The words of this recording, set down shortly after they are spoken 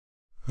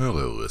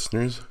Hello,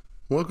 listeners.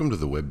 Welcome to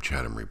the Webb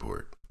Chatham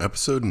Report,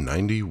 episode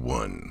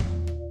 91.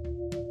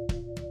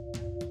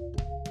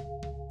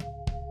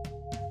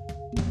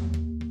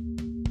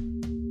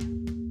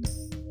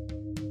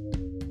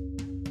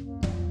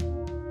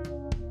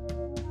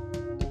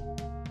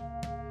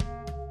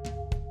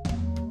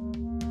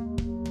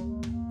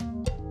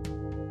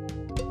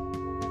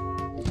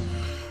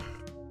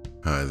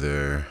 Hi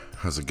there.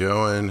 How's it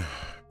going?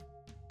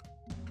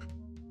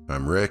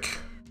 I'm Rick.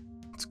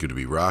 It's good to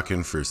be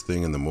rocking first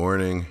thing in the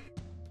morning.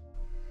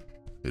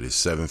 It is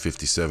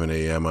 7:57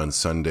 a.m. on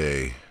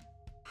Sunday.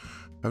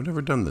 I've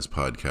never done this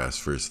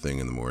podcast first thing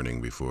in the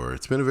morning before.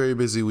 It's been a very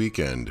busy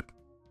weekend,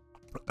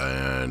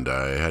 and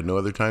I had no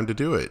other time to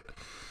do it.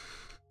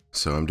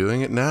 So I'm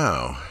doing it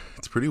now.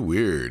 It's pretty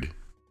weird.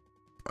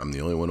 I'm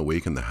the only one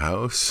awake in the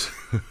house.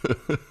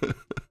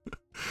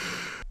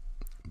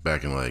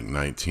 Back in like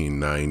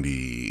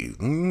 1990,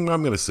 I'm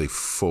going to say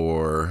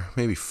 4,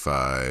 maybe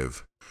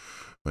 5.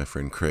 My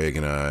friend Craig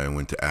and I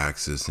went to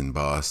Axis in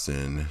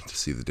Boston to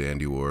see the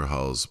Dandy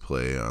Warhols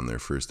play on their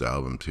first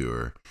album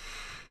tour.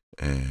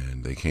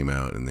 And they came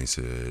out and they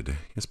said,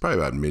 it's probably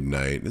about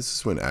midnight. This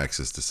is when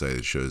Axis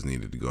decided shows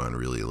needed to go on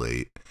really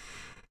late.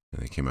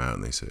 And they came out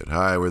and they said,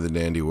 "Hi, we're the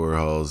Dandy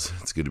Warhols.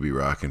 It's good to be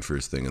rocking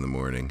first thing in the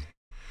morning."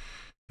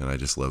 And I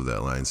just love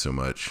that line so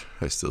much.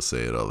 I still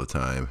say it all the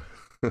time.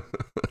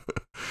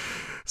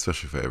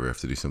 Especially if I ever have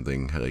to do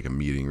something like a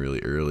meeting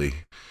really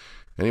early.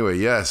 Anyway,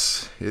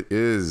 yes, it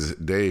is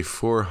day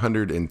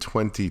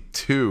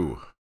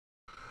 422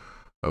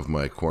 of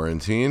my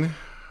quarantine,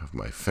 of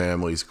my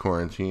family's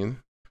quarantine.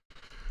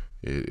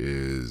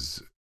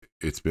 It's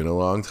been a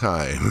long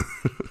time.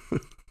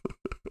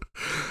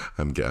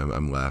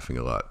 I'm laughing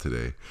a lot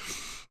today.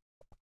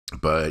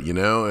 But, you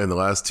know, in the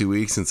last 2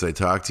 weeks since I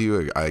talked to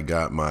you, I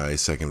got my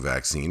second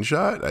vaccine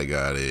shot. I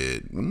got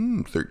it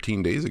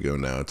 13 days ago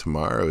now.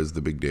 Tomorrow is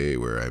the big day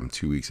where I'm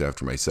 2 weeks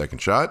after my second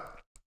shot.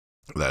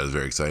 That is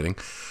very exciting.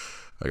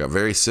 I got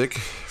very sick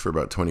for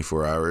about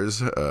 24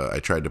 hours. I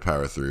tried to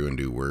power through and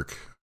do work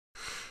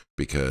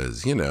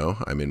because, you know,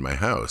 I'm in my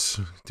house.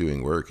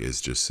 Doing work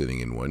is just sitting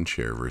in one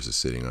chair versus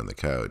sitting on the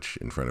couch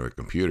in front of a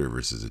computer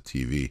versus a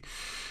TV.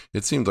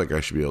 It seemed like I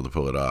should be able to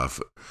pull it off,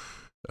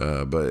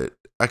 but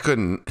I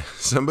couldn't.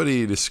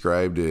 Somebody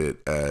described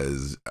it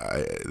as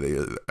I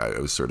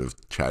was sort of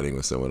chatting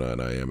with someone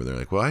on IM, and they're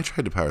like, "Well, I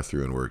tried to power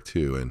through and work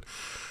too, and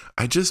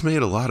I just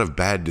made a lot of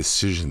bad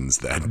decisions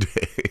that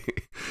day."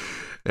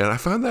 And I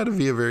found that to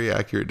be a very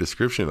accurate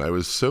description. I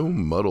was so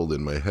muddled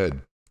in my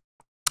head.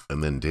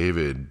 And then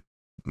David,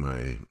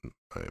 my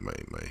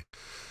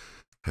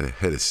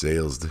head of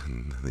sales, the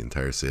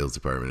entire sales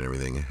department and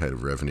everything, head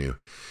of revenue,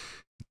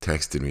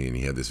 texted me, and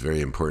he had this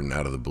very important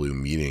out of the blue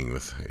meeting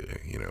with,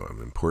 you know,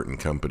 an important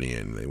company,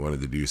 and they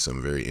wanted to do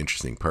some very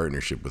interesting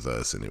partnership with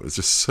us. And it was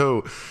just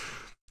so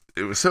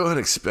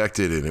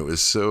unexpected, and it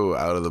was so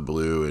out of the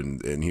blue.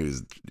 And he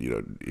was, you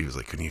know, he was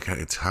like, "Can you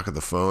kind of talk on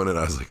the phone?" And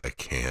I was like, "I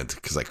can't,"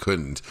 because I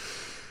couldn't.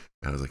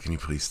 And I was like, "Can you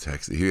please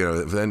text?" You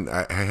know, then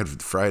I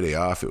had Friday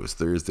off. It was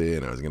Thursday,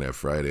 and I was going to have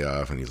Friday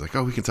off. And he's like,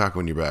 "Oh, we can talk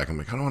when you're back." I'm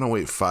like, "I don't want to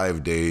wait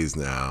 5 days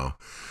now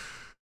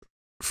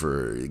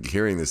for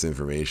hearing this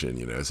information,"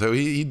 you know. So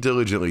he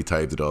diligently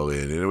typed it all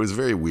in, and it was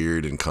very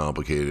weird and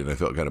complicated, and I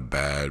felt kind of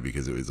bad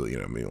because it was, you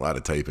know, I mean, a lot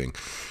of typing.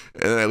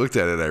 And then I looked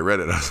at it, I read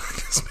it, I was like,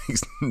 this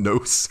makes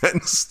no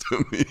sense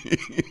to me.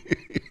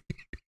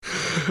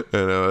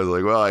 And I was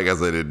like, well, I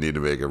guess I didn't need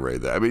to make him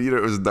write that. I mean, you know,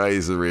 it was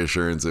nice, the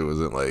reassurance. It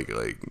wasn't like,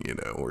 you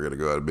know, we're going to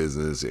go out of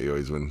business. You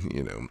always, when,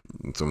 you know,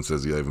 when someone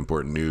says you have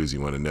important news,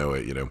 you want to know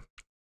it, you know.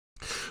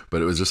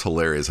 But it was just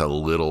hilarious how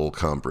little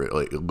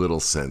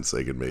sense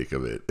I could make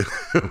of it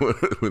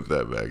with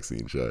that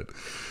vaccine shot.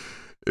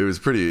 It was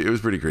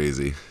pretty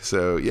crazy.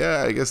 So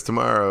yeah, I guess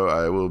tomorrow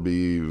I will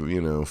be,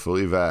 you know,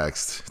 fully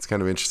vaxxed. It's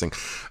kind of interesting.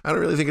 I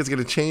don't really think it's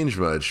going to change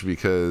much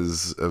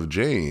because of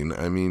Jane.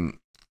 I mean,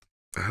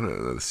 I don't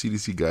know, the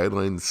CDC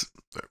guidelines,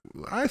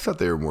 I thought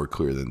they were more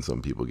clear than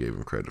some people gave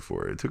them credit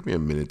for. It took me a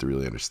minute to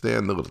really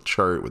understand the little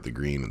chart with the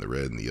green and the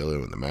red and the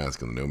yellow and the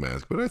mask and the no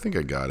mask, but I think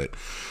I got it.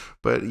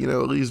 But, you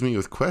know, it leaves me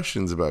with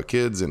questions about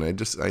kids, and I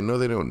know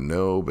they don't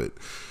know, but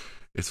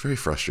it's very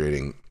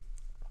frustrating,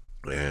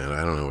 and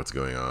I don't know what's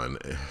going on.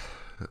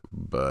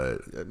 But,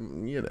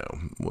 you know,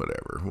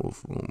 whatever. We'll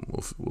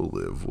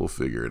live. We'll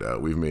figure it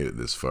out. We've made it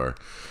this far.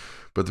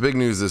 But the big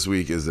news this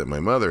week is that my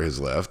mother has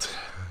left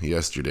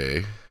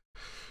yesterday.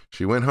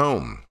 She went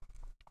home.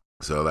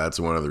 So that's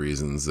one of the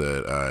reasons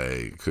that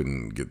I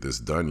couldn't get this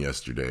done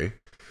yesterday,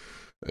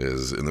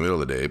 is in the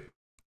middle of the day,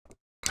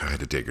 I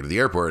had to take her to the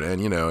airport,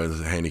 and, you know, it's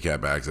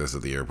handicap access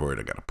at the airport.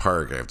 I got to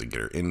park. I have to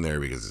get her in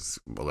there because it's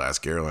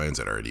Alaska Airlines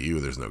at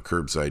RDU. There's no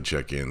curbside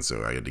check-in,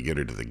 so I had to get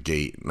her to the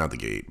gate, not the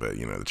gate, but,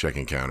 you know, the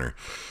check-in counter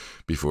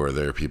before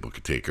their people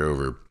could take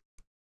over.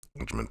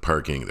 Which meant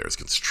parking. There's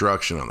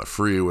construction on the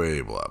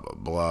freeway, blah, blah,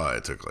 blah.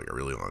 It took like a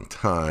really long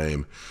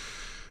time.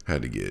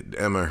 Had to get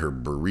Emma her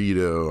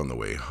burrito on the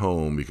way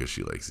home because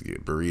she likes to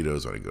get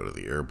burritos when I go to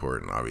the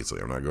airport. And obviously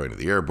I'm not going to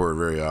the airport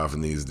very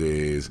often these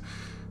days.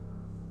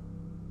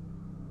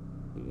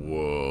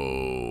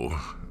 Whoa.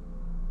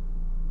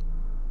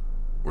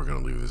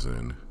 to leave this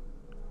in.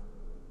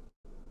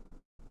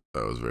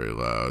 That was very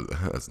loud.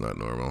 That's not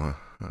normal.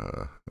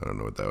 I don't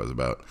know what that was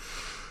about.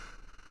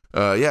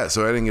 Yeah,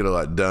 so I didn't get a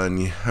lot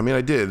done. I mean,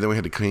 I did. Then we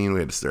had to clean. We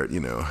had to start,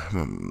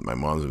 my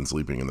mom's been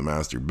sleeping in the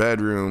master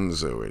bedroom,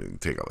 so we had to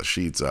take all the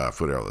sheets off,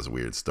 put all this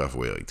weird stuff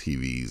away, like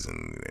TVs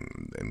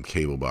and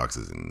cable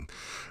boxes and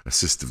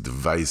assistive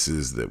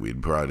devices that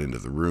we'd brought into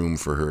the room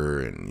for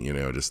her, and,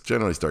 just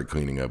generally start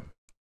cleaning up.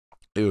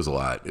 It was a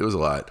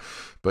lot.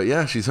 But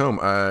yeah, she's home.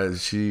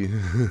 She...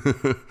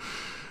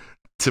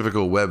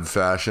 Typical Webb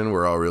fashion,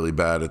 we're all really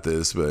bad at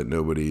this, but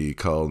nobody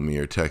called me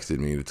or texted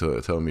me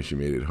to tell me she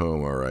made it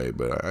home all right,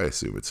 but I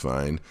assume it's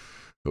fine.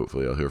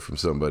 Hopefully I'll hear from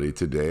somebody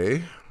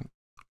today.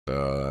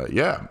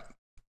 Yeah.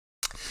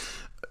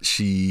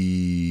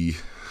 She...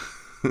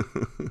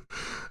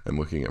 I'm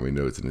looking at my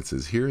notes and it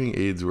says hearing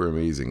aids were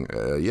amazing.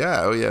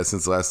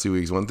 Since the last 2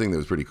 weeks, one thing that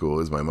was pretty cool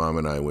is my mom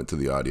and I went to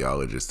the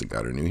audiologist and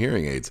got her new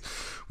hearing aids,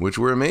 which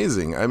were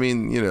amazing. I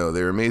mean,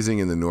 they're amazing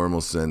in the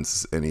normal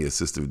sense any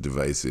assistive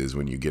device is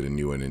when you get a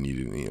new one and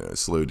you didn't,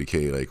 slow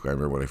decay. Like I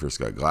remember when I first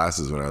got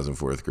glasses when I was in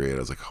 4th grade, I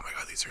was like, oh my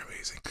God, these are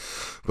amazing.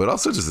 But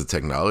also just the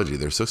technology.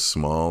 They're so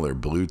small. They're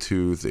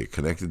Bluetooth. They're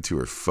connected to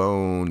her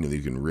phone.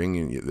 You can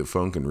the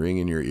phone can ring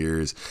in your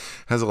ears.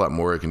 Has a lot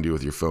more it can do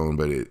with your phone,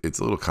 but it's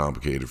a little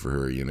complicated for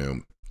her,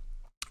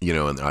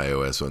 on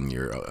iOS on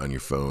your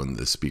phone,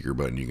 the speaker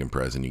button you can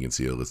press and you can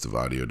see a list of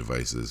audio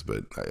devices,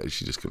 but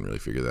she just couldn't really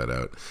figure that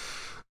out.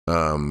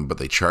 But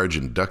they charge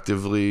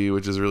inductively,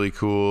 which is really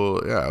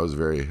cool. Yeah, I was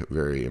very,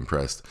 very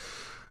impressed.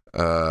 We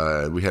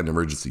had an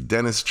emergency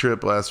dentist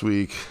trip last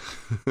week.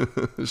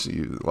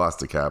 She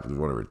lost a cap with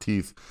one of her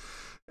teeth.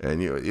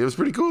 And it was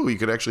pretty cool. You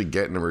could actually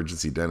get an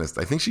emergency dentist.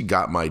 I think she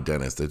got my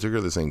dentist. I took her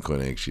to the same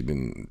clinic. She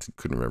couldn't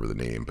remember the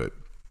name, but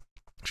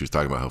she was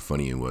talking about how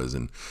funny he was,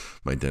 and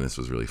my dentist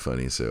was really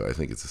funny. So I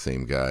think it's the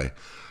same guy.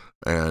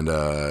 And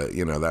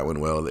that went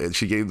well. They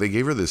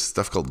gave her this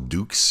stuff called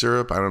Duke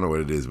syrup. I don't know what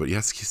it is, but you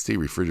have to stay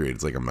refrigerated.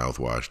 It's like a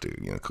mouthwash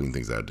to clean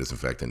things out,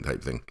 disinfectant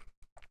type thing.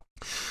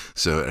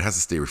 So it has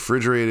to stay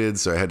refrigerated.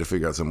 So I had to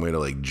figure out some way to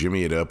like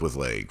jimmy it up with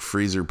like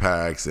freezer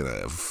packs and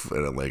a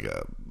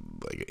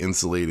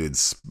insulated,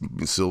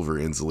 silver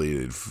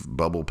insulated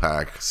bubble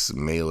pack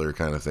mailer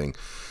kind of thing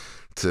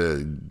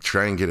to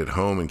try and get it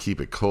home and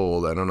keep it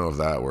cold. I don't know if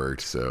that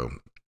worked. So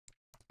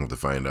I'll have to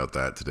find out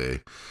that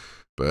today.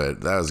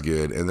 But that was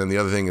good. And then the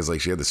other thing is,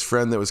 like, she had this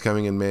friend that was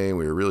coming in May, and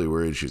we were really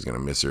worried she was going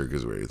to miss her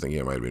because we were thinking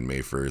it might have been May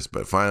 1st.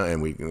 But finally,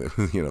 and we,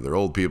 they're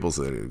old people,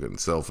 so they got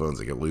cell phones.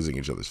 They kept losing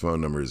each other's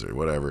phone numbers or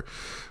whatever.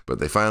 But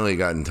they finally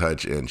got in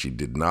touch, and she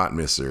did not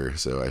miss her.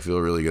 So I feel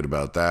really good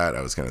about that.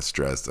 I was kind of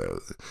stressed. I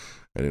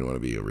didn't want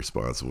to be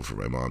responsible for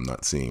my mom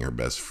not seeing her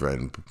best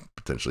friend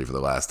potentially for the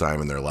last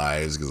time in their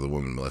lives because the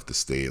woman left the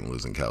state and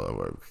lives in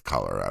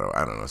Colorado.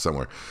 I don't know,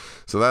 somewhere.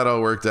 So that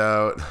all worked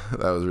out.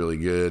 That was really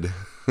good.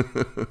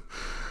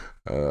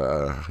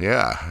 I'm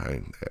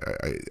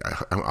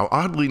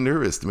oddly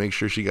nervous to make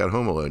sure she got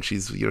home alone. She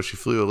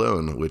flew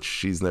alone, which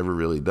she's never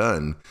really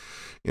done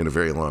in a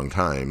very long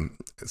time.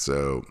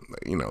 So,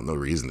 no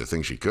reason to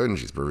think she couldn't.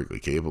 She's perfectly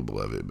capable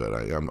of it, but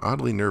I'm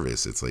oddly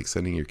nervous. It's like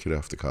sending your kid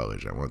off to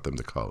college. I want them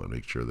to call and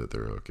make sure that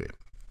they're okay.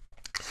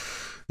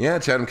 Yeah,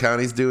 Chatham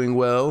County's doing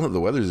well. The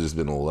weather's just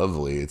been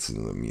lovely. It's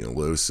in the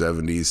low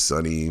 70s,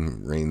 sunny,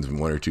 rains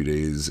 1 or 2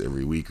 days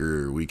every week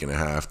or week and a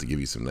half to give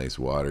you some nice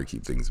water,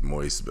 keep things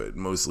moist, but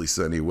mostly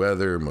sunny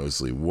weather,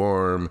 mostly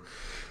warm.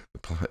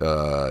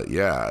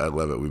 I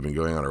love it. We've been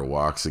going on our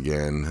walks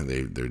again.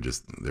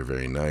 They're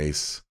very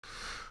nice.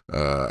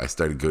 I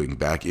started going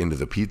back into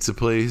the pizza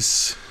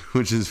place,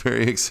 which is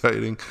very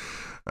exciting.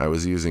 I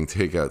was using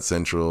Takeout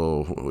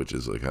Central, which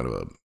is like kind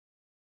of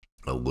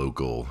a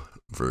local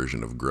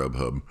version of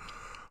Grubhub,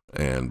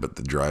 but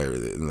the driver,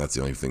 and that's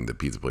the only thing the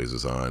pizza place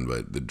was on,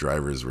 but the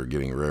drivers were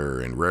getting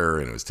rarer and rarer,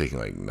 and it was taking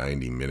like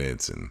 90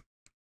 minutes, and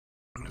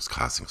it was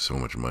costing so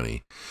much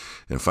money.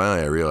 And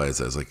finally I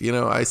realized, I was like,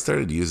 I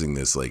started using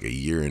this like a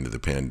year into the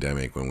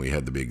pandemic when we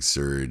had the big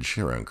surge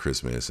around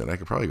Christmas, and I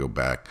could probably go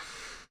back.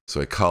 So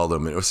I called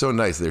them, and it was so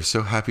nice. They're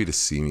so happy to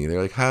see me.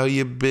 They're like, how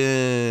you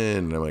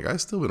been? And I'm like,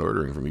 I've still been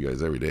ordering from you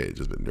guys every day. It's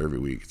just been every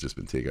week. It's just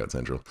been Takeout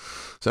Central.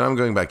 So now I'm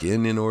going back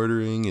in and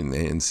ordering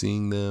and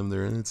seeing them.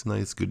 It's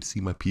nice. Good to see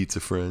my pizza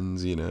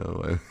friends,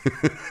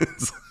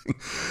 It's like,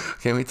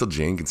 can't wait till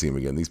Jane can see them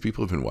again. These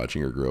people have been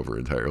watching her grow up her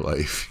entire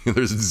life.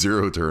 There's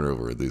zero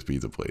turnover at this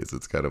pizza place.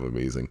 It's kind of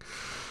amazing.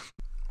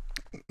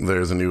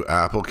 There's a new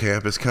Apple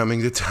campus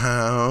coming to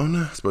town.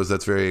 I suppose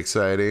that's very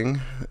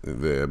exciting.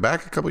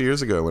 Back a couple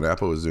years ago when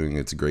Apple was doing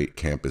its great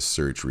campus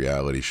search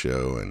reality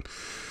show and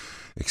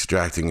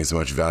extracting as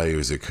much value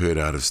as it could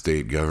out of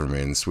state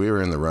governments, we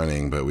were in the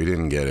running, but we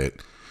didn't get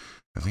it.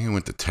 I think it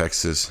went to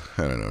Texas.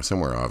 I don't know,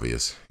 somewhere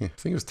obvious. Yeah, I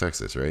think it was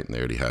Texas, right? And they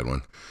already had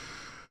one.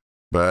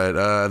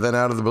 But then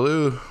out of the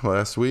blue,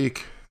 last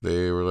week,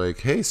 they were like,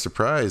 hey,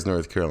 surprise,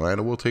 North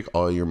Carolina, we'll take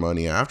all your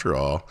money after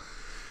all.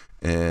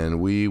 And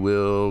we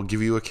will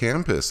give you a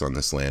campus on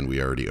this land we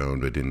already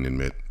owned but didn't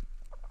admit.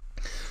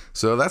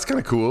 So that's kind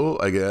of cool,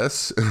 I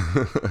guess.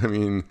 I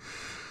mean,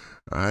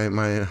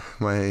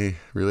 My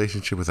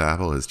relationship with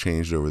Apple has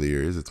changed over the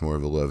years. It's more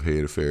of a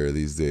love-hate affair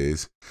these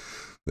days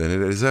than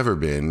it has ever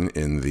been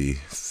in the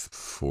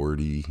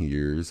 40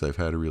 years I've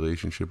had a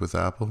relationship with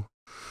Apple.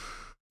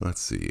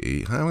 Let's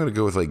see. I'm going to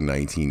go with like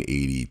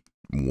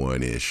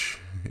 1981-ish.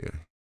 Yeah.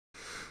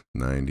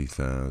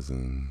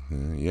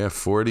 90,000. Yeah,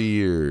 40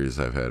 years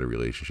I've had a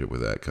relationship with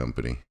that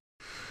company.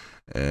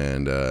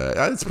 And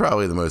it's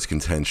probably the most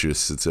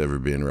contentious it's ever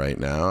been right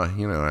now.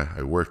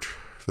 I worked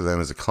for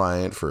them as a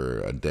client for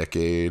a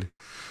decade,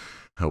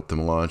 helped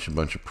them launch a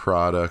bunch of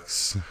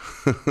products.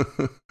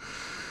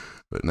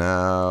 But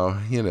now,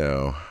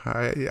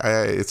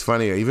 it's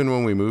funny. Even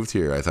when we moved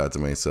here, I thought to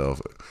myself,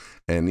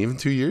 and even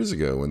 2 years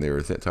ago when they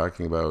were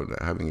talking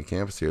about having a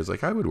campus here, I was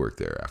like, I would work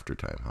there after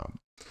Time Hop.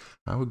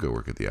 I would go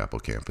work at the Apple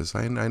campus.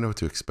 I know what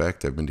to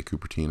expect. I've been to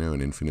Cupertino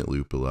and Infinite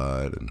Loop a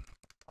lot, and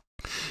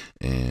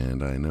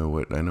I know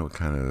what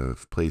kind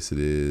of place it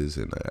is,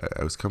 and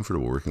I was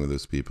comfortable working with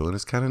those people, and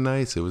it's kind of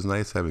nice. It was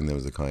nice having them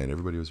as a client.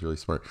 Everybody was really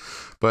smart.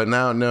 But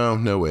now,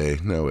 no way,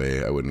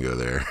 I wouldn't go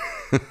there.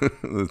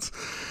 That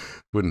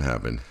wouldn't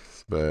happen.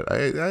 But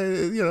I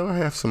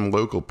have some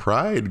local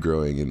pride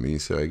growing in me,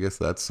 so I guess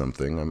that's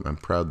something. I'm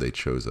proud they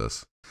chose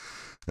us.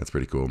 That's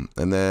pretty cool.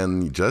 And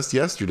then just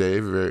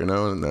yesterday,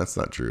 no, that's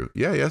not true.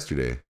 Yeah,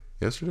 yesterday.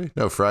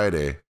 No,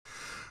 Friday.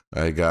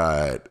 I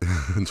got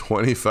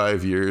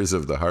 25 years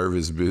of the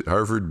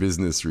Harvard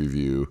Business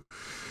Review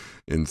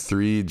in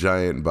 3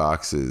 giant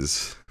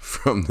boxes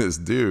from this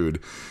dude.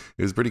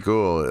 It was pretty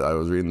cool. I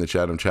was reading the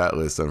Chatham chat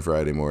list on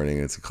Friday morning.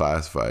 It's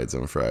classifieds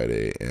on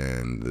Friday.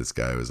 And this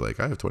guy was like,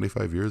 I have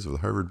 25 years of the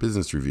Harvard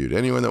Business Review to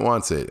anyone that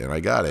wants it. And I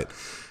got it.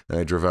 And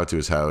I drove out to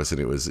his house, and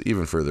it was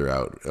even further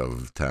out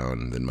of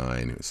town than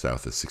mine. It was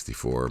south of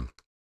 64,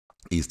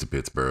 east of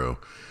Pittsburgh.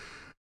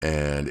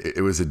 And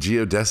it was a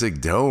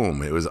geodesic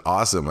dome. It was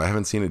awesome. I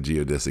haven't seen a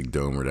geodesic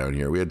dome down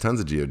here. We had tons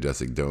of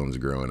geodesic domes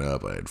growing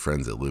up. I had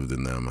friends that lived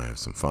in them. I have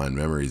some fond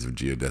memories of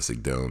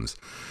geodesic domes.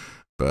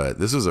 But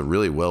this was a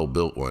really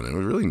well-built one. It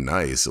was really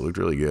nice. It looked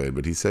really good.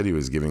 But he said he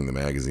was giving the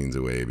magazines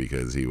away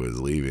because he was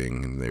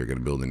leaving and they were going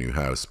to build a new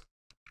house.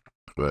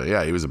 But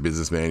yeah, he was a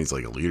businessman. He's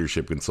like a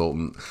leadership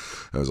consultant.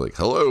 I was like,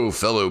 hello,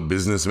 fellow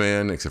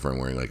businessman. Except for I'm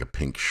wearing like a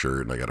pink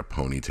shirt and I got a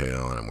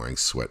ponytail and I'm wearing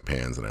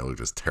sweatpants and I look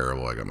just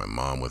terrible. I got my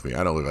mom with me.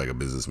 I don't look like a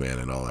businessman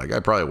at all. That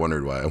guy probably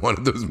wondered why I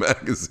wanted those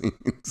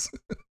magazines.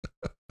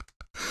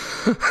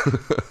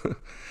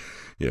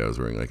 Yeah, I was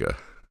wearing like a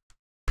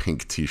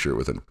pink t-shirt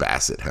with a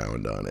basset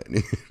hound on it.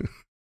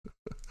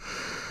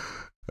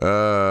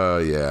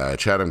 Yeah,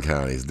 Chatham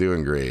County's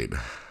doing great.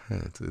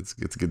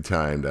 It's a good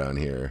time down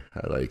here.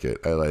 I like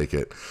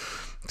it.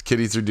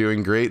 Kitties are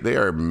doing great. They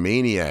are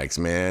maniacs,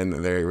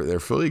 man.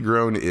 They're fully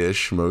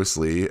grown-ish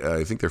mostly.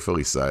 I think they're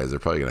fully sized. They're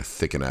probably gonna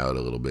thicken out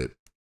a little bit.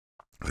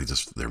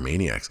 They're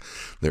maniacs.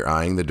 They're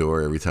eyeing the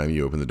door every time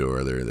you open the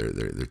door.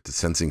 They're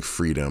sensing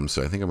freedom.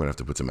 So I think I'm gonna have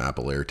to put some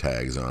Apple Air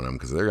tags on them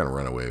because they're gonna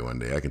run away one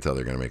day. I can tell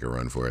they're gonna make a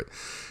run for it.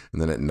 And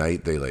then at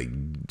night they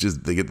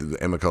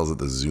get Emma calls it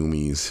the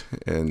zoomies.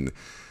 And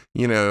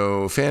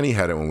Fanny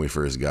had it when we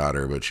first got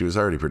her, but she was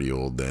already pretty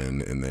old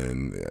then. And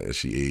then as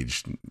she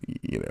aged,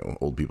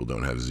 old people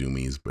don't have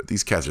zoomies. But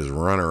these cats just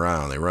run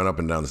around. They run up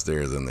and down the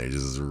stairs and they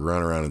just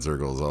run around in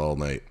circles all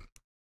night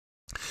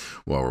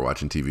while we're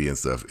watching TV and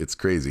stuff. It's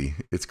crazy.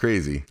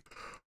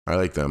 I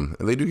like them.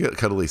 They do get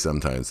cuddly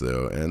sometimes,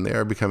 though. And they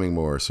are becoming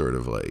more sort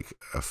of like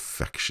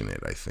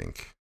affectionate, I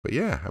think. But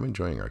yeah, I'm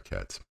enjoying our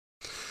cats.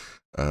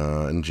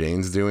 And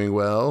Jane's doing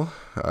well.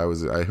 I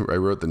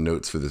wrote the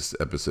notes for this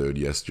episode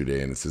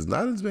yesterday, and it says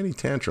not as many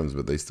tantrums,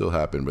 but they still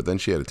happen. But then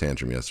she had a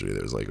tantrum yesterday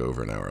that was like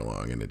over an hour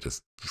long, and it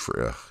just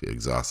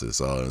exhausted us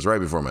all. It was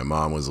right before my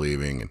mom was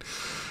leaving, and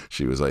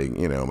she was like,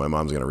 my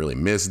mom's gonna really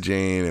miss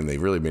Jane, and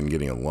they've really been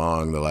getting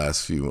along the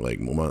last few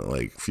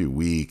few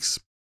weeks.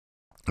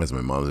 As my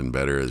mom's been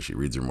better, as she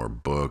reads her more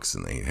books,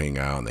 and they hang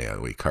out,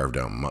 and we carved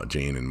out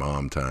Jane and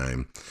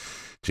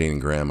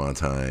grandma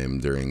time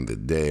during the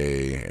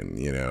day. And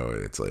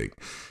it's like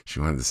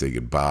she wanted to say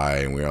goodbye,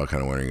 and we were all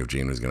kind of wondering if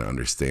Jane was going to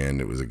understand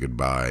it was a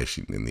goodbye.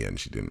 In the end,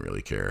 she didn't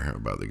really care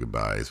about the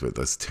goodbyes, but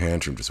this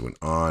tantrum just went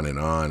on and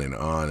on and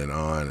on and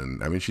on.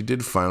 And I mean, she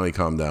did finally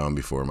calm down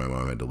before my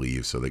mom had to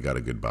leave, so they got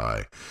a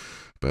goodbye.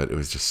 But it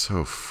was just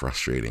so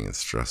frustrating and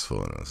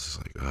stressful, and I was just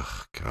like,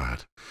 oh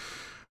God.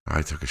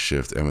 I took a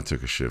shift. Emma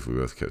took a shift. We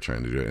both kept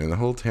trying to do it, and the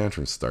whole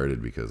tantrum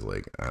started because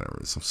I don't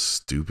know, some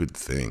stupid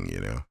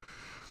thing,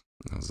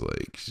 I was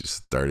like, she just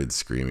started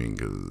screaming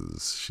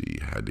because she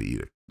had to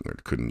eat or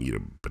couldn't eat a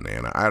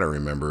banana. I don't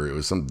remember. It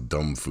was some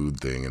dumb food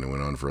thing, and it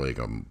went on for like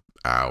an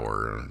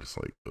hour. And I'm just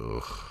like,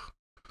 ugh,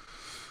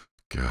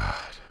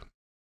 God.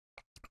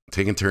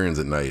 Taking turns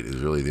at night is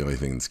really the only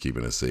thing that's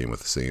keeping us sane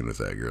with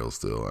that girl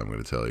still, I'm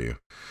going to tell you.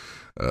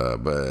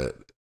 But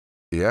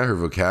yeah, her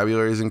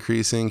vocabulary is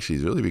increasing.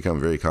 She's really become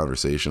very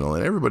conversational.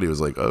 And everybody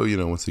was like, oh,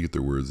 once they get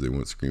their words, they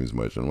won't scream as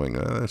much. And I'm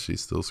like, she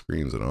still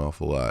screams an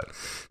awful lot.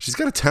 She's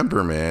got a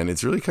temper, man.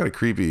 It's really kind of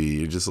creepy.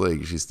 You're just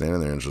like, she's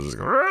standing there and she'll just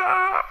go,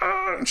 "Rah!"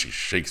 And she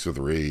shakes with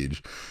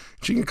rage.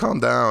 She can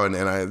calm down.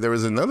 And there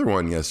was another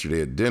one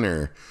yesterday at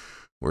dinner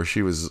where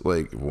she was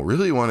like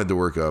really wanted to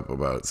work up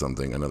about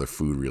something, another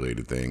food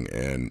related thing,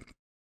 and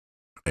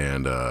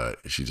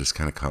she just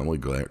kind of calmly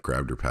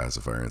grabbed her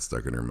pacifier and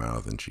stuck it in her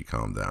mouth, and she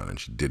calmed down, and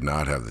she did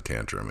not have the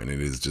tantrum. And it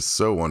is just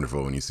so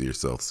wonderful when you see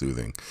yourself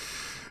soothing,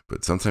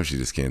 but sometimes she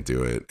just can't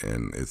do it,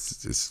 and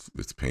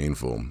it's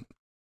painful.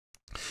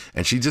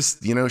 And she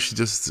just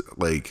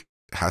like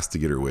has to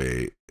get her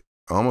way.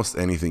 Almost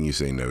anything you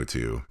say no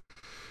to.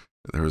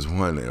 There was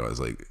one, it was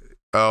like,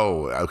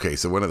 oh, okay,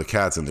 so one of the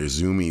cats in their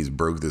zoomies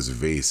broke this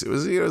vase. It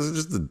was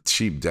just a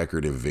cheap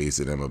decorative vase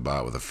that Emma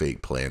bought with a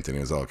fake plant, and it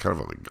was all kind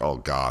of like all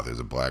goth. There's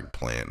a black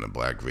plant and a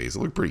black vase. It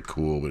looked pretty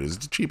cool, but it was a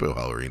cheapo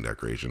Halloween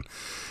decoration.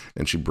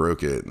 And she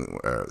broke it.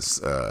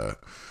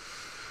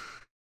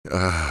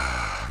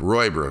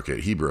 Roy broke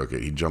it. He broke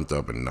it. He jumped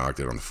up and knocked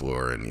it on the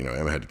floor, and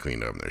Emma had to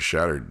clean it up. And there's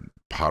shattered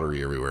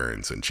pottery everywhere,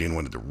 and so Jane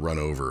wanted to run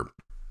over.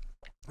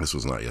 This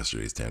was not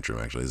yesterday's tantrum,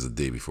 actually. This is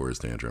the day before his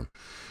tantrum.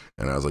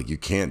 And I was like, you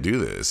can't do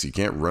this. You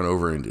can't run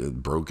over into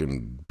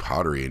broken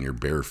pottery in your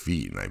bare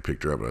feet. And I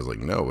picked her up and I was like,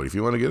 no, but if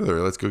you want to get there,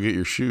 let's go get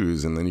your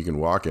shoes and then you can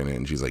walk in it.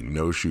 And she's like,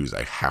 no shoes.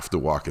 I have to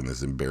walk in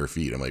this in bare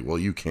feet. I'm like, well,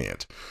 you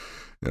can't.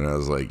 And I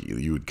was like,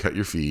 you would cut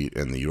your feet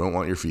and you don't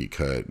want your feet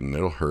cut and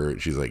it'll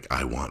hurt. She's like,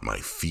 I want my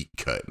feet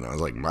cut. And I was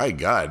like, my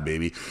God,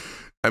 baby.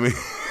 I mean,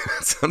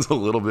 it sounds a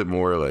little bit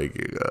more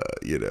like,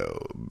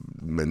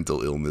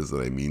 mental illness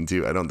than I mean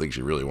to. I don't think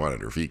she really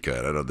wanted her feet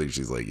cut. I don't think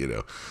she's like,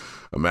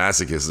 a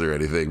masochist or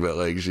anything, but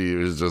like she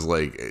was just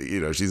like,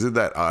 she's in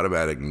that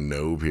automatic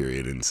no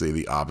period and say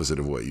the opposite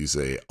of what you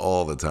say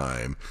all the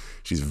time.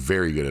 She's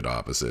very good at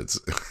opposites.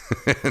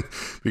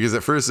 Because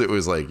at first it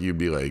was like, you'd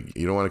be like,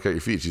 you don't want to cut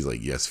your feet? She's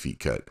like, yes, feet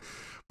cut.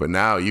 But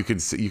now you can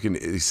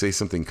say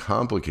something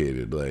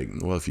complicated like,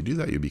 well, if you do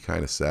that, you'll be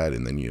kind of sad,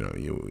 and then you'll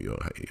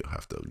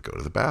have to go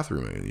to the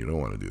bathroom, and you don't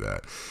want to do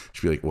that.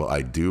 She'd be like, well,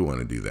 I do want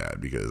to do that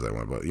because I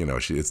want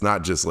to. It's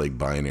not just like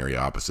binary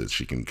opposites.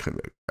 She can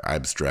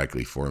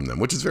abstractly form them,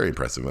 which is very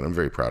impressive, and I'm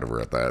very proud of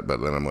her at that.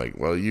 But then I'm like,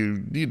 well,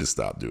 you need to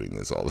stop doing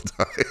this all the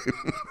time.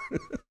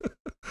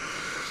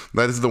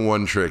 That is the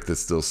one trick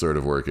that's still sort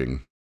of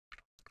working.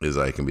 Is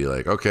I can be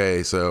like,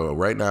 okay, so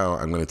right now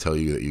I'm going to tell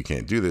you that you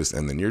can't do this,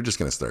 and then you're just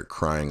going to start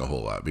crying a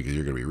whole lot because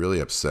you're going to be really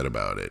upset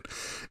about it,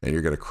 and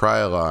you're going to cry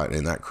a lot,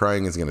 and that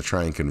crying is going to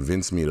try and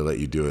convince me to let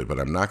you do it, but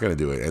I'm not going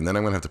to do it, and then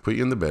I'm going to have to put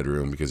you in the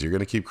bedroom because you're going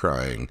to keep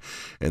crying,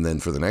 and then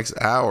for the next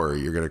hour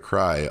you're going to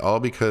cry, all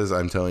because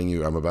I'm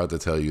about to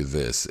tell you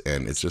this,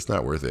 and it's just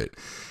not worth it.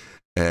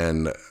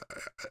 And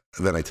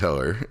then I tell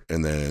her,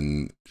 and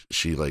then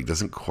she like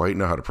doesn't quite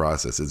know how to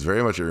process. It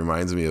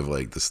reminds me of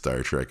like the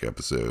Star Trek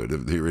episode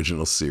of the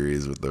original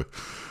series with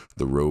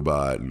the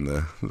robot and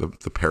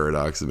the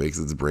paradox that makes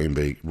its brain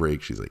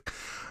break. She's like,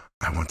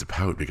 I want to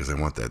pout because I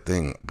want that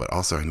thing, but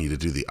also I need to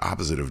do the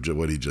opposite of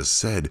what he just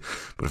said.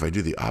 But if I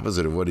do the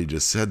opposite of what he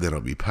just said, then I'll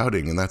be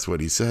pouting, and that's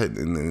what he said.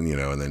 And then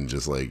and then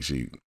just like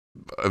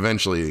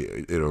eventually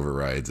it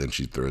overrides and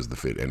she throws the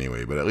fit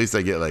anyway, but at least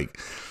I get like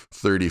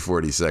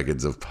 30-40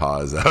 seconds of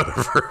pause out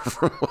of her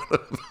from one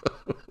of those.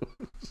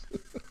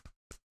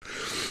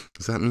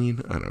 Does that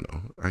mean? I don't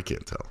know. I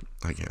can't tell.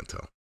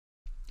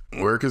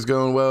 Work is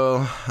going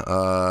well.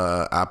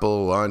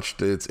 Apple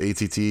launched its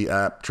ATT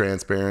app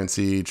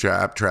transparency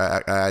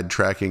ad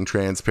tracking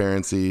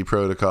transparency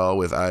protocol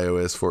with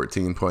iOS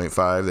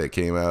 14.5 that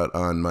came out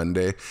on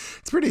Monday.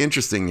 It's pretty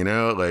interesting,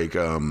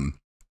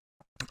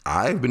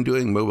 I've been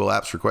doing mobile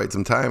apps for quite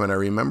some time, and I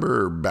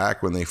remember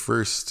back when I was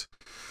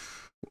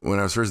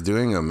first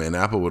doing them, and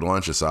Apple would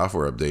launch a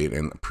software update,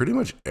 and pretty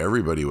much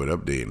everybody would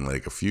update in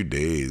like a few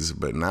days,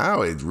 but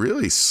now it's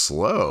really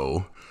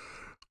slow.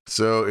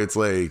 So it's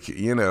like,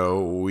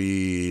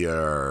 we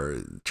are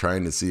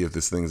trying to see if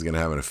this thing's going to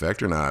have an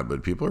effect or not,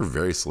 but people are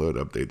very slow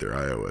to update their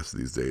iOS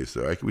these days,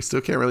 so we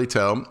still can't really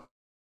tell.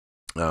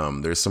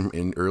 There's some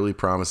early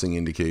promising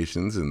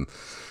indications, and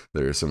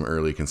there are some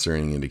early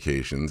concerning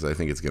indications. I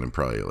think it's going to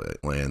probably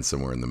land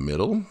somewhere in the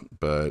middle,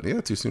 but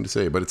yeah, too soon to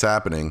say. But it's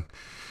happening.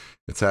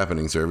 So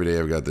every day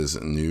I've got this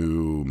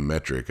new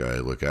metric I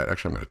look at.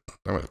 Actually,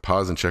 I'm gonna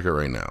pause and check it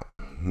right now.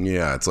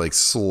 Yeah, it's like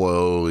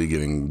slowly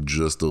getting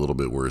just a little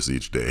bit worse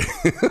each day.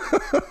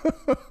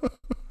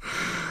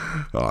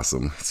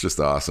 Awesome. It's just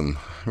awesome.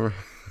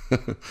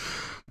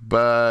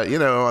 But,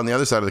 on the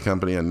other side of the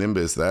company, on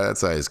Nimbus, that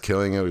side is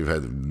killing it. We've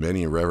had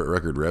many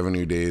record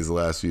revenue days the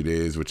last few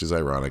days, which is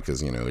ironic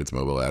because, it's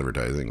mobile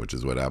advertising, which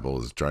is what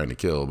Apple is trying to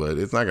kill, but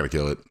it's not going to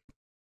kill it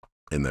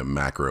in the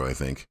macro, I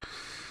think.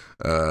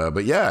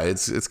 But yeah,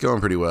 it's going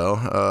pretty well.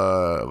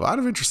 A lot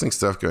of interesting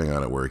stuff going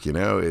on at work,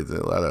 It's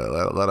a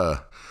lot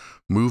of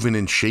moving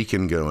and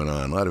shaking going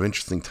on. A lot of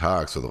interesting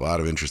talks with a lot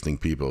of interesting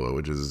people,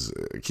 which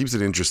keeps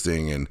it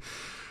interesting. And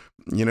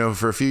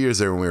for a few years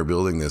there when we were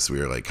building this, we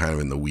were like kind of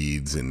in the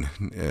weeds, and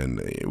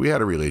we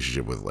had a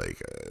relationship with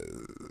like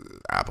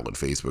Apple and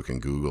Facebook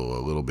and Google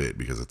a little bit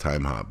because of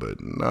Time Hop,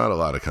 but not a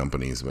lot of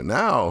companies. But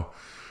now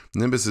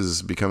Nimbus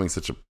is becoming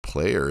such a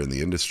player in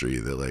the industry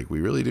that like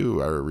we really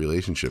do. Our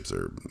relationships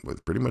are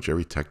with pretty much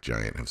every tech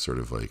giant have sort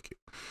of like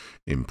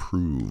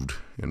improved,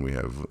 and we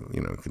have,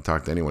 can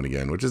talk to anyone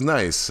again, which is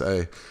nice.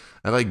 I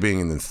like being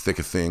in the thick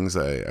of things.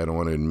 I don't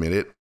want to admit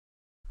it.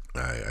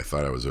 I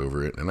thought I was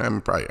over it, and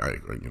I'm probably,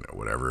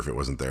 whatever. If it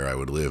wasn't there, I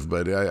would live.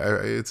 But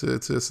it's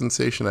a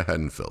sensation I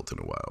hadn't felt in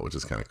a while, which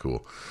is kind of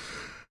cool.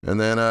 And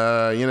then,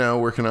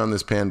 working on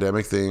this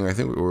pandemic thing, I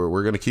think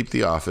we're going to keep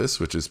the office,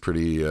 which is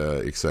pretty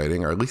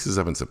exciting. Our lease is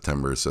up in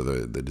September, so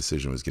the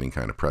decision was getting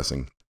kind of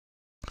pressing.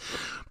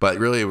 But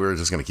really, we're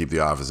just going to keep the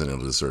office, and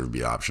it'll just sort of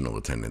be optional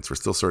attendance. We're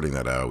still sorting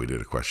that out. We did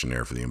a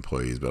questionnaire for the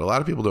employees, but a lot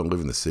of people don't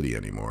live in the city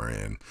anymore,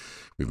 and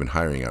we've been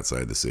hiring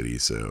outside the city.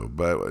 So,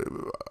 but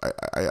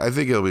I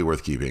think it'll be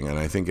worth keeping. And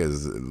I think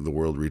as the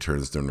world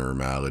returns to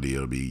normality,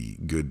 it'll be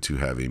good to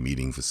have a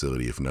meeting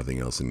facility, if nothing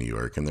else, in New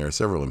York. And there are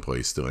several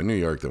employees still in New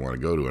York that want to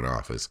go to an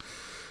office.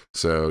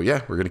 So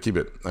yeah, we're going to keep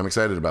it. I'm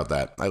excited about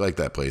that. I like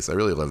that place. I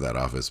really love that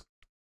office.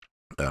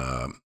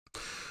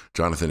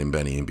 Jonathan and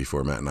Benny,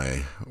 before Matt and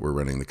I were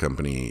running the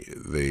company,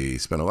 they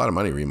spent a lot of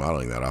money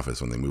remodeling that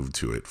office when they moved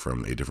to it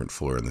from a different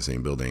floor in the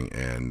same building.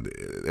 And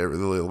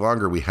the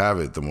longer we have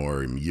it, the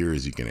more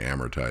years you can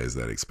amortize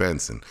that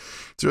expense. And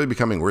it's really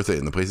becoming worth it.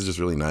 And the place is just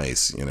really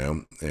nice,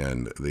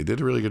 and they did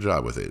a really good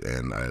job with it.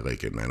 And I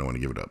like it, and I don't want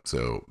to give it up.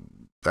 So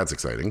that's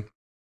exciting.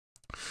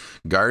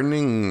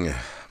 Gardening,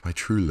 my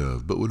true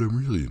love. But what I'm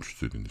really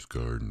interested in is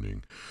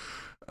gardening.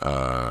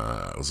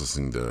 I was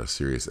listening to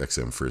Sirius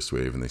XM First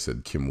Wave, and they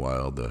said Kim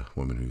Wilde, the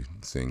woman who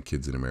sang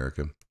Kids in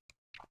America,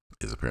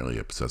 is apparently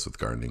obsessed with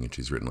gardening, and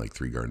she's written like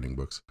 3 gardening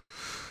books.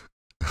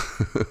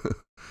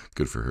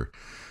 Good for her.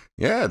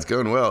 Yeah, it's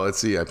going well. Let's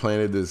see. I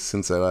planted this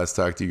since I last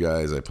talked to you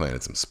guys. I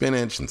planted some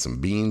spinach and some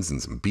beans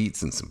and some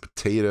beets and some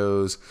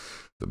potatoes.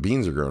 The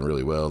beans are growing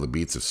really well. The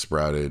beets have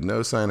sprouted.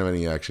 No sign of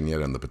any action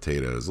yet on the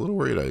potatoes. A little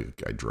worried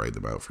I dried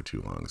them out for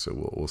too long,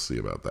 so we'll see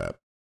about that.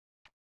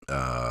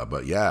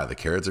 But yeah, the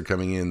carrots are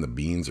coming in. The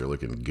beans are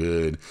looking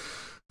good.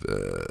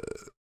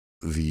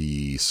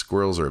 The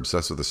squirrels are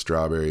obsessed with the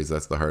strawberries.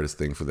 That's the hardest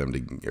thing for them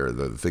or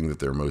the thing that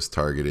they're most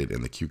targeted,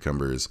 and the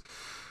cucumbers.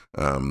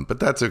 But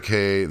that's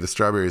okay. The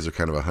strawberries are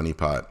kind of a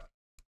honeypot.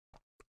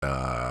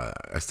 I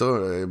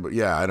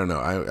don't know.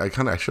 I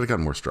should have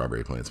gotten more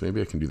strawberry plants.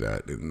 Maybe I can do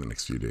that in the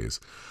next few days,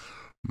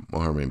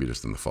 or maybe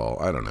just in the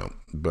fall. I don't know.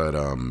 But,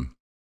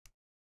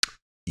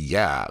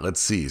 yeah, let's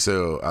see.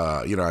 So,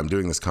 I'm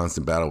doing this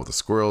constant battle with the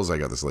squirrels. I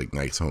got this like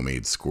nice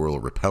homemade squirrel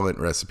repellent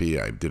recipe.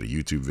 I did a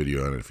YouTube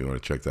video on it if you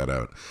want to check that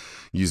out.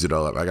 Use it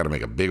all up. I got to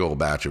make a big old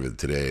batch of it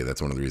today.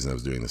 That's one of the reasons I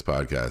was doing this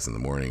podcast in the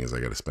morning, is I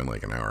got to spend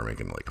like an hour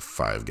making like a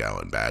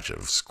 5-gallon batch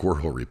of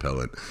squirrel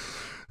repellent.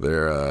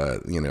 They're,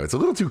 it's a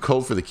little too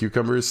cold for the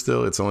cucumbers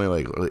still. It's only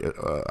like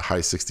high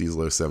 60s,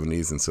 low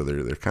 70s. And so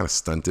they're kind of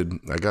stunted.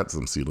 I got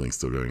some seedlings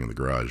still going in the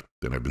garage,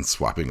 and I've been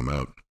swapping them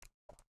out.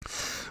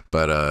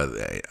 But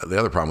the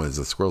other problem is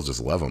the squirrels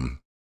just love them.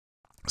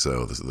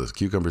 So the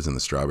cucumbers and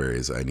the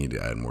strawberries, I need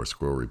to add more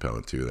squirrel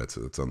repellent too.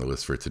 That's on the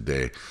list for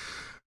today.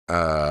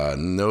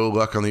 No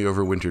luck on the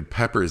overwintered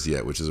peppers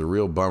yet, which is a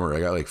real bummer.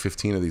 I got like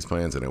 15 of these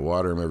plants, and I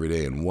water them every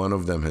day, and one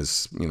of them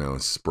has,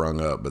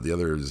 sprung up, but the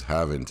others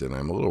haven't, and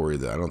I'm a little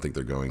worried that I don't think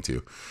they're going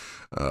to.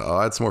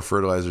 I'll add some more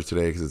fertilizer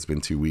today because it's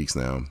been 2 weeks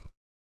now,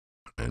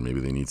 and maybe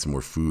they need some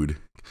more food.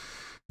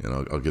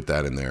 And I'll get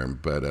that in there.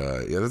 But,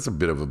 that's a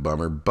bit of a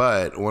bummer.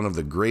 But one of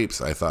the grapes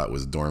I thought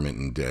was dormant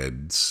and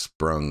dead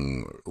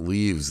sprung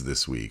leaves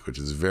this week, which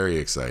is very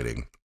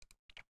exciting.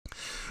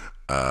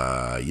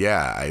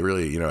 I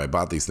really, I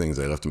bought these things.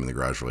 I left them in the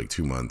garage for like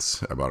 2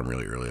 months. I bought them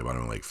really early. I bought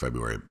them in like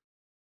February.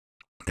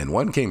 And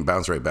one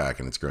bounced right back,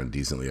 and it's grown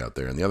decently out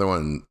there. And the other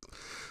one,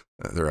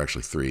 there are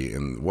actually 3,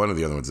 and one of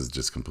the other ones is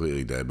just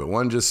completely dead, but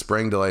one just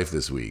sprang to life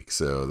this week,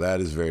 so that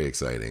is very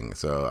exciting.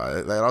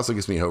 So that also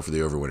gives me hope for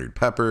the overwintered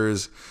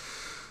peppers,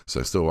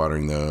 so I'm still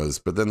watering those.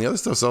 But then the other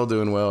stuff's all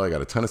doing well. I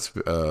got a ton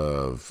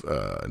of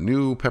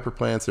new pepper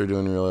plants that are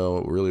doing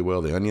really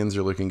well. The onions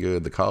are looking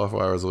good. The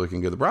cauliflowers are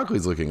looking good. The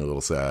broccoli's looking a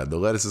little sad. The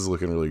lettuce is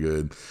looking really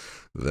good.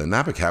 The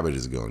Napa cabbage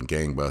is going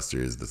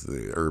gangbusters.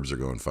 The herbs are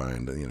going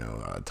fine.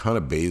 A ton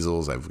of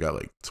basils. I've got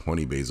like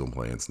 20 basil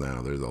plants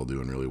now. They're all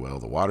doing really well.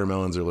 The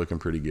watermelons are looking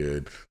pretty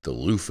good. The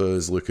loofah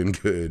is looking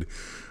good.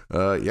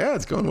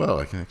 It's going well.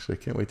 I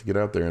can't wait to get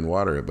out there and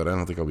water it, but I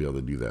don't think I'll be able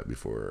to do that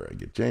before I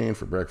get Jane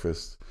for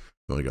breakfast.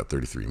 I've only got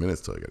 33 minutes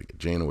till I got to get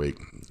Jane awake.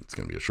 It's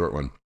going to be a short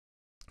one.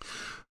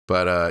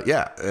 But,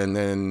 and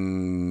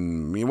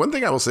then one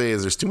thing I will say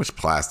is there's too much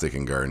plastic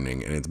in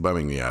gardening, and it's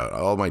bumming me out.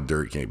 All my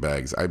dirt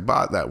bags. I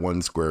bought that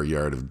 1 square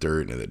yard of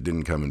dirt, and it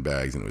didn't come in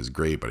bags, and it was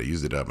great, but I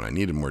used it up, and I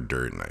needed more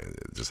dirt, and I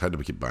just had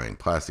to keep buying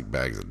plastic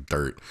bags of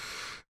dirt.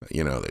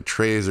 The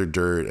trays are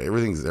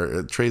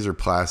dirt. Trays are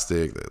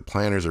plastic. The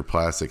planters are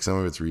plastic. Some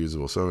of it's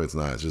reusable. Some of it's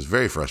not. It's just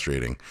very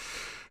frustrating.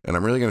 And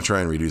I'm really going to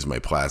try and reduce my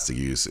plastic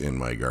use in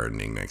my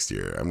gardening next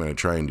year. I'm going to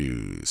try and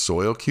do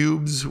soil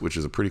cubes, which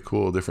is a pretty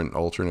cool, different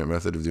alternate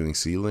method of doing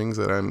seedlings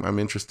that I'm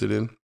interested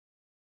in.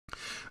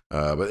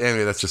 But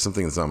anyway, that's just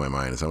something that's on my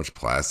mind, is how much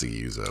plastic you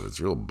use up. It's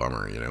a real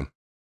bummer,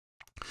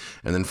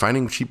 And then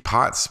finding cheap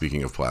pots,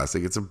 speaking of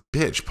plastic, it's a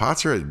bitch.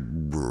 Pots are a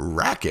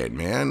racket,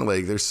 man.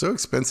 Like, they're so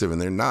expensive,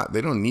 and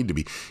they don't need to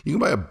be. You can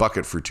buy a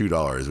bucket for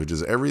 $2, which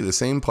is the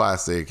same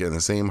plastic and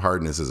the same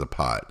hardness as a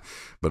pot,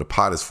 but a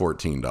pot is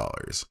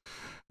 $14.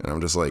 And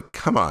I'm just like,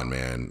 come on,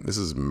 man. This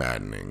is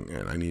maddening,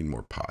 and I need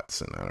more pots,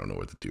 and I don't know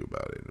what to do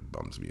about it. It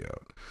bums me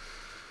out.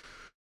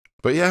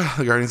 But yeah,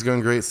 the gardening's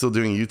going great. Still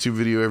doing a YouTube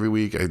video every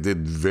week. I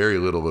did very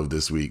little of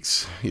this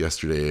week's.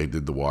 Yesterday, I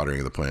did the watering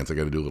of the plants. I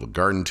got to do a little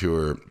garden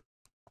tour.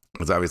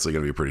 It's obviously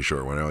going to be a pretty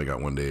short one. I only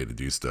got one day to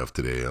do stuff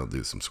today. I'll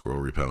do some squirrel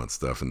repellent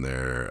stuff in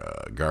there.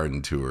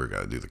 Garden tour.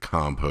 Got to do the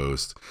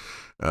compost.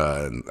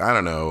 And I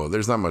don't know.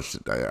 There's not much.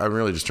 I'm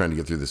really just trying to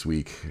get through this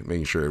week,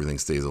 making sure everything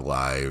stays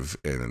alive.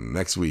 And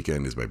next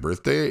weekend is my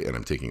birthday, and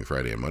I'm taking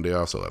Friday and Monday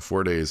off, so I'll have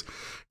 4 days,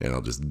 and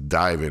I'll just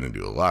dive in and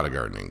do a lot of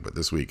gardening. But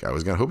this week, I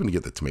was hoping to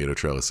get the tomato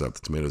trellis up.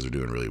 The tomatoes are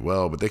doing really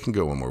well, but they can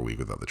go one more week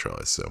without the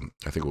trellis, so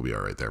I think we'll be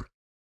all right there.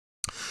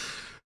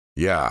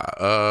 Yeah,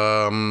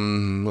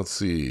 let's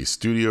see.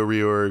 Studio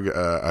reorg.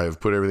 I've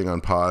put everything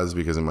on pause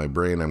because in my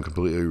brain I'm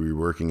completely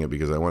reworking it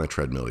because I want a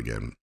treadmill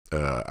again.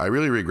 I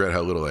really regret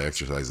how little I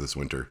exercise this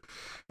winter.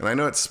 And I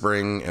know it's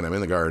spring and I'm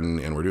in the garden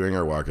and we're doing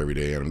our walk every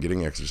day and I'm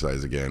getting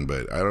exercise again,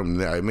 but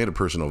I made a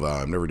personal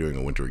vow. I'm never doing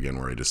a winter again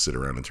where I just sit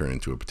around and turn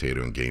into a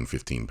potato and gain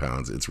 15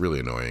 pounds. It's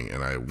really annoying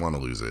and I want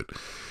to lose it.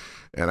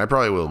 And I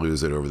probably will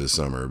lose it over the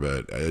summer,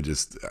 but I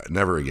just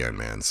never again,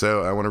 man.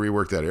 So I want to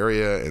rework that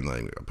area and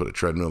like put a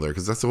treadmill there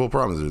because that's the whole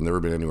problem. Is there's never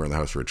been anywhere in the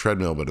house for a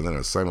treadmill, but then I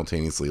was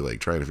simultaneously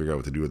like trying to figure out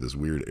what to do with this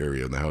weird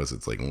area in the house.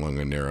 It's like long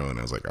and narrow, and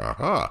I was like,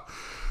 aha,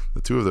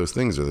 the two of those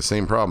things are the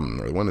same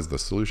problem, or one is the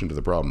solution to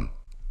the problem.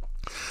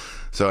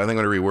 So I think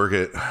I'm going to rework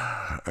it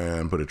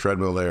and put a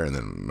treadmill there, and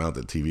then mount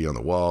the TV on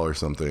the wall or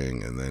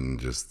something, and then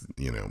just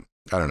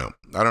I don't know.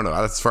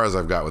 That's as far as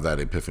I've got with that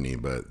epiphany,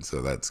 but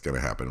so that's going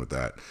to happen with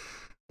that.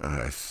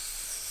 I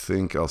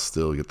think I'll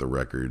still get the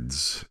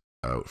records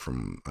out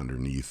from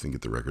underneath and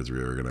get the records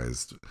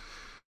reorganized.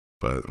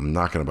 But I'm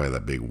not going to buy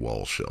that big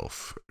wall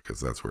shelf because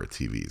that's where a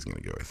TV is going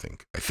to go, I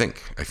think.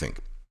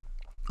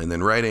 And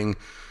then writing,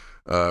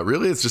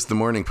 really it's just the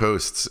morning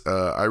posts.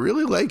 I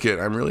really like it.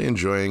 I'm really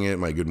enjoying it.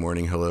 My Good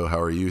Morning, Hello,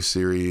 How Are You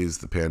series,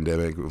 the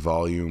pandemic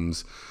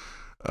volumes.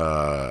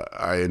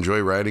 I enjoy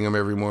writing them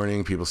every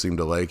morning. People seem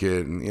to like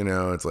it. And,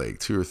 it's like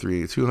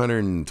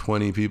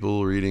 220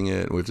 people reading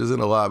it, which isn't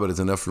a lot, but it's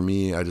enough for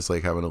me. I just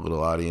like having a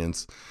little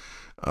audience.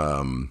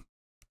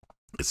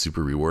 It's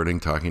super rewarding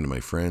talking to my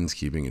friends,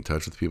 keeping in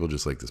touch with people,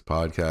 just like this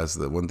podcast.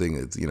 The one thing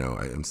that's,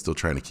 I'm still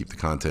trying to keep the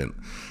content.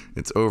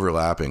 It's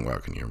overlapping. Wow,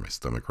 can you hear my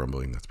stomach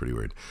rumbling? That's pretty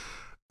weird.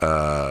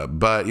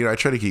 But I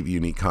try to keep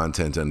unique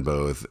content on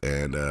both,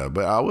 and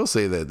but I will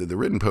say that the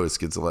written post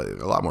gets a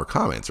lot more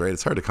comments, right?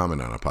 It's hard to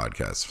comment on a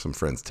podcast. Some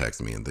friends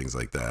text me and things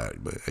like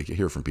that, but I can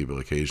hear from people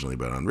occasionally.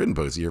 But on written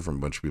posts, you hear from a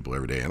bunch of people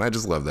every day, and I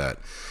just love that.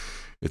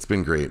 It's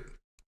been great.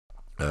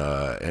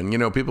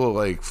 And people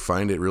like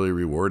find it really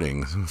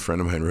rewarding. A friend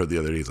of mine wrote the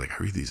other day, he's like,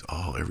 I read these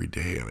all every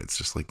day and it's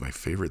just like my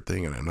favorite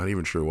thing and I'm not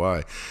even sure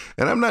why.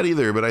 And I'm not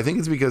either, but I think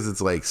it's because it's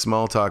like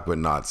small talk, but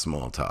not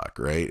small talk,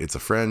 right? It's a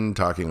friend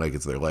talking like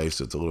it's their life.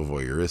 So it's a little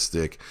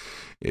voyeuristic.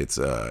 It's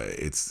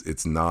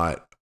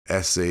not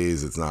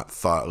essays. It's not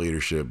thought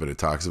leadership, but it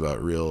talks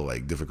about real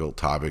like difficult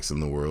topics in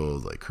the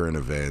world, like current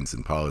events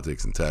and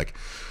politics and tech.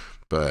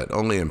 But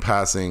only in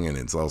passing, and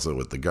it's also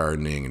with the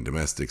gardening and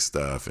domestic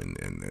stuff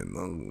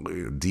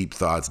and deep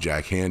thoughts,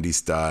 Jack Handy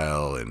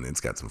style, and it's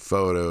got some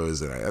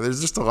photos, and there's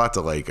just a lot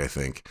to like, I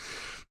think.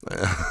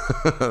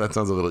 That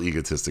sounds a little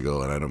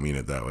egotistical, and I don't mean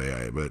it that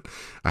way, but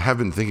I have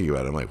been thinking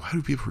about it. I'm like, why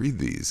do people read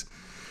these?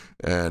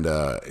 And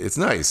it's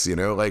nice,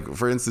 like,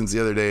 for instance,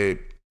 the other day,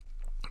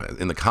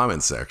 in the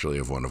comments, actually,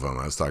 of one of them,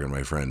 I was talking to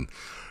my friend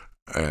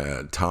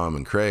Tom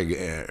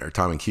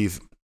and Keith,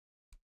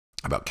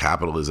 about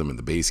capitalism and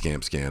the base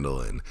camp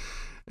scandal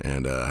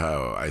and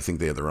how I think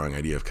they have the wrong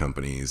idea of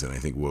companies, and I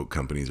think woke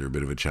companies are a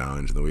bit of a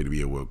challenge. And the way to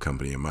be a woke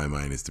company in my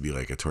mind is to be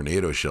like a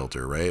tornado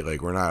shelter, right?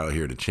 Like, we're not out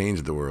here to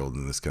change the world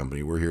in this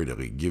company. We're here to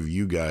like give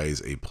you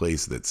guys a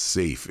place that's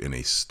safe in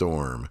a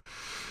storm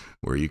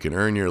where you can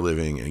earn your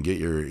living and get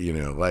your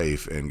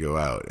life and go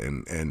out.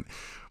 And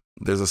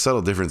there's a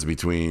subtle difference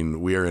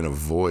between we are in a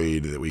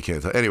void that we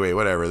can't anyway,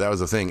 whatever, that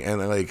was the thing.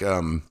 And like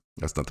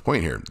that's not the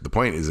point here. The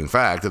point is, in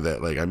fact,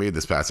 that like I made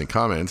this passing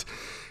comment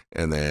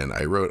and then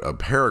I wrote a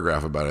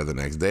paragraph about it the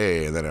next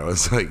day. And then I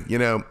was like,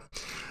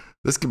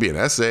 this could be an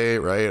essay,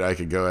 right? I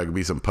could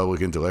be some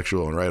public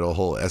intellectual and write a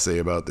whole essay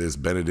about this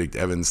Benedict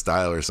Evans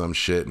style or some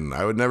shit. And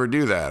I would never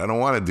do that. I don't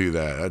want to do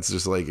that. That's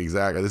just like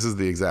this is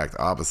the exact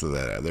opposite of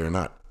that. They're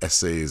not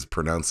essays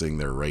pronouncing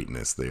their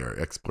rightness. They are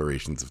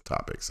explorations of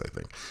topics,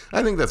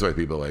 I think that's why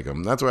people like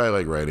them. That's why I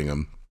like writing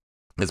them.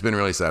 It's been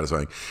really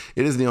satisfying.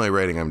 It is the only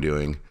writing I'm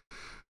doing,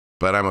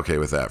 but I'm okay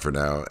with that for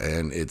now.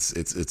 And it's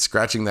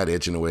scratching that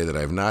itch in a way that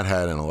I've not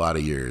had in a lot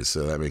of years.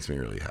 So that makes me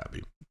really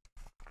happy.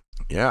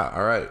 Yeah.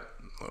 All right.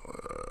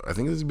 I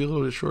think this will be a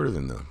little bit shorter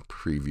than the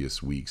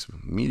previous week's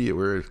media.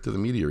 We're to the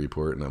media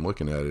report and I'm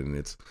looking at it and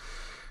it's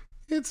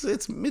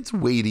it's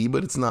weighty,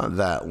 but it's not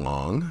that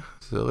long.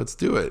 So let's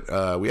do it.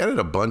 We added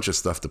a bunch of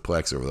stuff to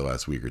Plex over the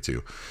last week or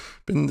two.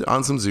 Been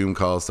on some Zoom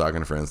calls,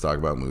 talking to friends, talking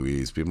about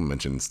movies. People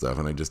mentioned stuff,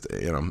 and I just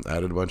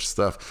added a bunch of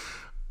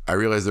stuff. I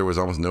realized there was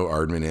almost no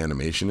Aardman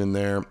Animation in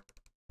there.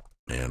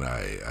 And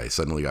I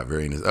suddenly got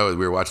very into. Oh,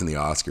 we were watching the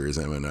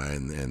Oscars, Emma and I,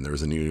 and there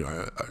was a new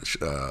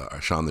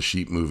Shaun the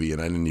Sheep movie,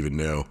 and I didn't even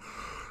know.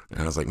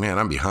 And I was like, man,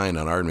 I'm behind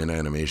on Aardman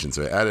Animation.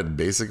 So I added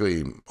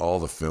basically all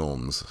the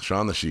films: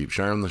 Shaun the Sheep,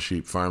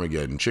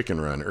 Farmageddon,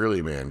 Chicken Run,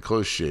 Early Man,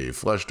 Close Shave,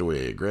 Flushed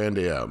Away, Grand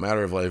Day Out,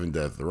 Matter of Life and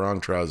Death, The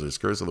Wrong Trousers,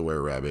 Curse of the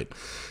Were Rabbit,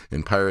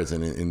 and Pirates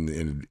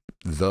in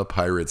The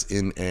Pirates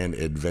in an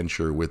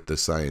Adventure with the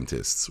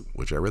Scientists,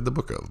 which I read the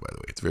book of, by the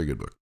way. It's a very good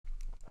book.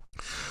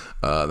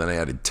 Then I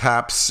added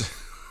Taps,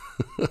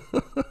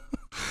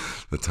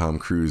 the Tom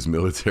Cruise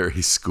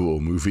military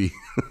school movie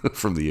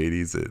from the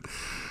 80s. It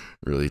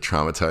really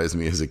traumatized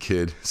me as a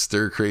kid.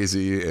 Stir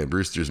Crazy and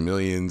Brewster's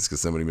Millions,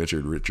 because somebody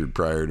mentioned Richard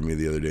Pryor to me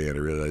the other day, and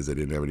I realized I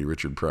didn't have any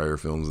Richard Pryor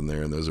films in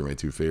there, and those are my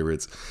two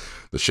favorites.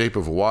 The Shape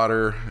of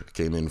Water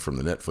came in from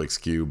the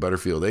Netflix queue.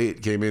 Butterfield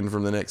 8 came in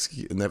from the next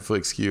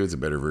Netflix queue. It's a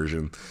better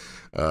version.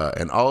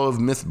 And all of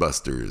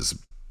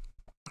Mythbusters.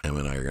 Em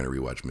and I are going to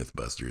rewatch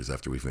Mythbusters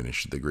after we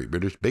finish the Great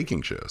British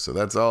Baking Show. So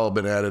that's all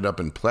been added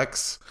up in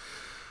Plex.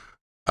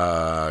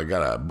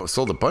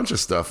 Sold a bunch of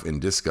stuff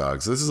in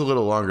Discogs. This is a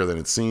little longer than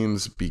it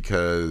seems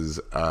because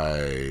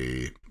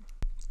I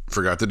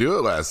forgot to do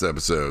it last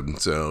episode.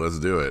 So let's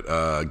do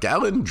it.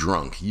 Gallon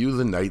Drunk, You,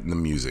 the Night, and the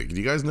Music.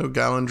 Do you guys know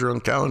Gallon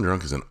Drunk? Gallon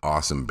Drunk is an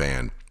awesome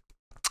band.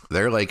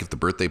 They're like if the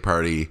Birthday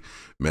Party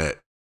met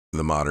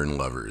the Modern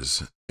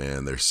Lovers.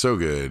 And they're so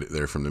good.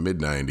 They're from the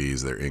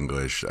mid-90s. They're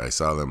English. I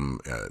saw them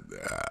at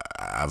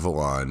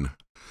Avalon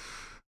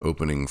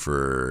opening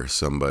for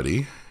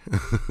somebody.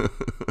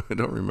 I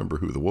don't remember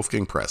who. The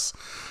Wolfgang Press,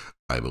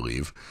 I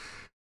believe.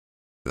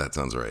 That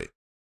sounds right.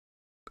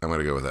 I'm going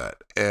to go with that.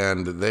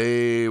 And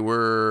they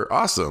were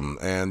awesome.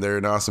 And they're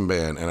an awesome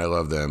band. And I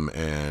love them.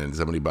 And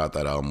somebody bought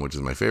that album, which is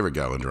my favorite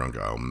Gallon Drunk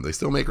album. They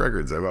still make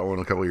records. I bought one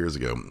a couple years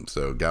ago.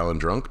 So Gallon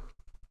Drunk.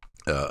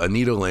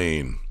 Anita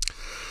Lane.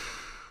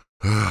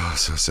 Oh,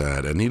 so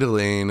sad. Anita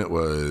Lane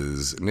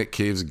was Nick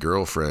Cave's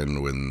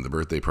girlfriend when the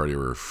Birthday Party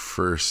were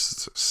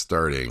first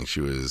starting. She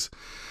was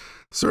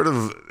sort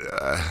of,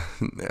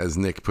 as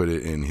Nick put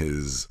it in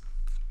his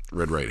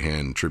Red Right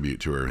Hand tribute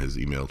to her, his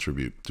email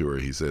tribute to her,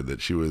 he said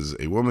that she was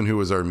a woman who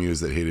was our muse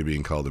that hated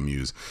being called a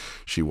muse.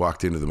 She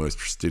walked into the most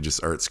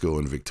prestigious art school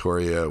in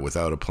Victoria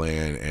without a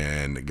plan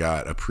and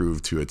got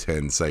approved to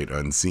attend sight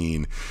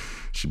unseen.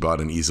 She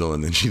bought an easel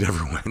and then she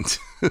never went.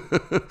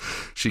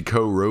 She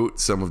co-wrote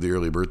some of the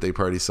early Birthday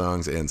Party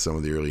songs and some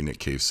of the early Nick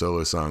Cave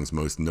solo songs,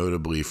 most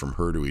notably From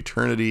Her to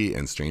Eternity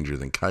and Stranger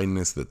Than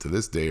Kindness, that to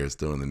this day are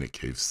still in the Nick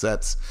Cave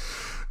sets.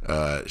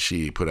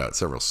 She put out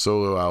several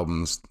solo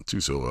albums,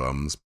 2 solo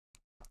albums,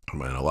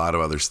 and a lot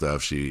of other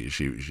stuff.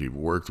 She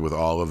worked with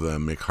all of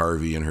them. Mick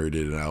Harvey and her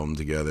did an album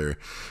together.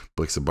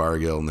 Blixa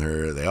Bargill and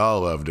her, they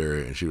all loved her,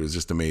 and she was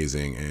just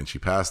amazing, and she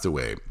passed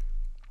away.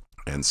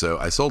 And so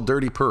I sold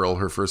Dirty Pearl,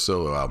 her first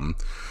solo album,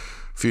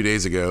 a few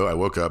days ago. I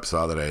woke up,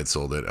 saw that I had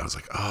sold it. I was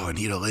like, oh,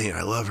 Anita Lane,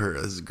 I love her.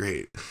 This is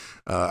great.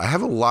 I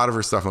have a lot of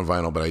her stuff on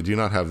vinyl, but I do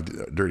not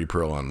have Dirty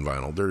Pearl on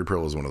vinyl. Dirty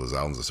Pearl is one of those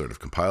albums that sort of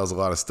compiles a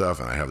lot of stuff,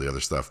 and I have the other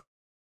stuff.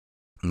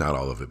 Not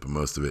all of it, but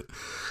most of it.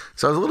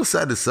 So I was a little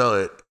sad to sell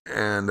it,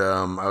 and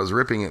I was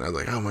ripping it, and I was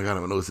like, oh my God, I'm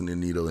going to listen to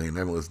Anita Lane. I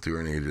haven't listened to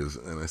her in ages.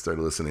 And I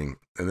started listening.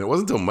 And it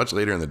wasn't until much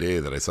later in the day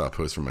that I saw a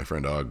post from my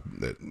friend Og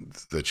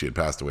that she had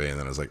passed away. And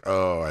then I was like,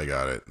 oh, I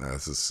got it.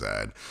 This is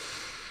sad.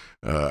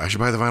 I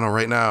should buy the vinyl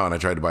right now. And I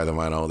tried to buy the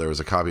vinyl. There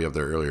was a copy up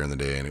there earlier in the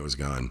day, and it was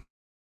gone.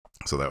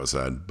 So that was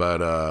sad.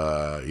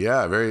 But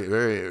yeah, very,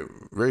 very,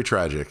 very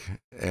tragic.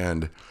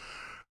 And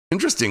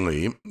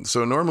interestingly,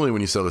 so normally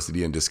when you sell a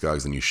CD in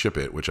Discogs and you ship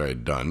it, which I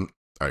had done,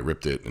 I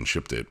ripped it and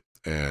shipped it,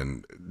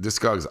 and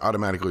Discogs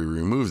automatically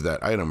removes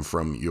that item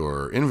from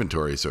your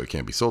inventory so it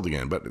can't be sold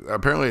again. But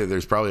apparently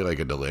there's probably like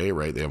a delay,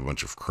 right? They have a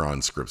bunch of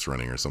cron scripts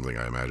running or something,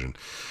 I imagine.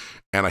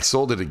 And I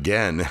sold it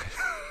again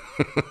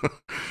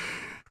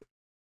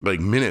like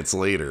minutes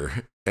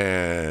later.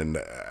 And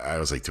I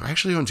was like, do I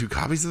actually own 2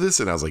 copies of this?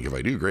 And I was like, if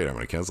I do, great, I'm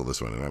going to cancel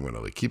this one and I'm going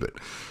to like keep it.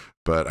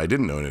 But I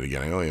didn't own it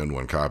again. I only owned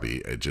 1 copy.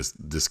 It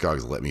just,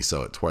 Discogs let me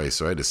sell it twice.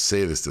 So I had to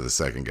say this to the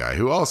second guy,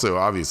 who also,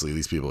 obviously,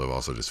 these people have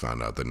also just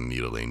found out that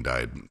Anita Lane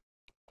died.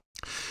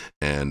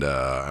 And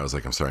I was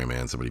like, I'm sorry,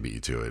 man. Somebody beat you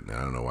to it. And I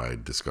don't know why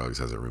Discogs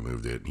hasn't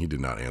removed it. He did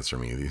not answer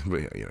me.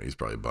 But, you know, he's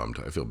probably bummed.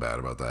 I feel bad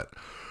about that.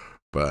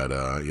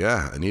 But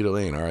yeah, Anita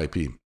Lane,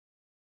 R.I.P.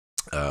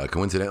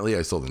 Coincidentally,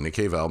 I sold the Nick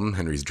Cave album,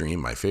 Henry's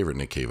Dream, my favorite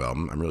Nick Cave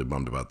album. I'm really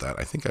bummed about that.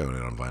 I think I own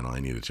it on vinyl. I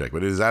need to check.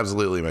 But it is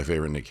absolutely my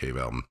favorite Nick Cave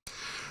album.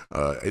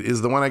 It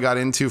is the one I got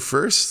into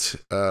first,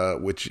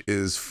 which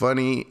is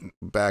funny.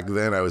 Back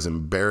then, I was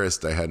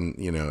embarrassed. I hadn't,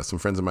 you know, some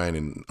friends of mine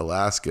in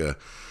Alaska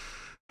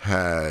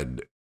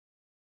had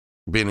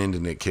been into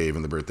Nick Cave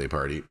and the Birthday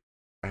Party.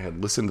 I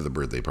had listened to the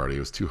Birthday Party. It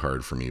was too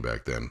hard for me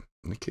back then.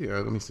 Nick Cave,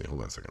 let me see.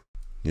 Hold on a second.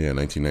 Yeah,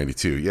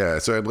 1992. Yeah,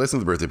 so I'd listened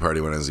to the birthday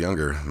party when I was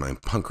younger, my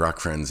punk rock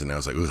friends, and I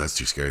was like, ooh, that's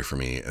too scary for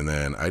me. And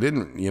then I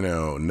didn't,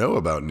 know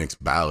about Nick's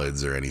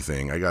ballads or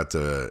anything. I got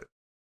to,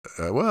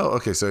 I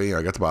got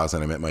to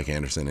Boston, I met Mike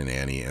Anderson and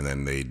Annie, and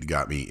then they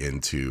got me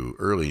into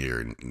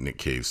earlier Nick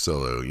Cave's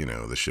solo,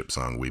 the Ship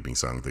Song, Weeping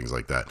Song, things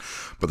like that.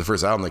 But the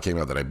first album that came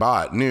out that I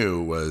bought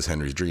new was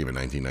Henry's Dream in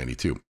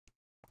 1992.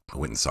 I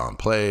went and saw him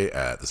play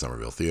at the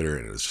Somerville Theater,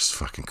 and it was just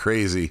fucking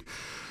crazy.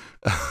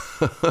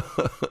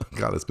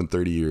 God, it's been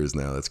 30 years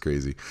now. That's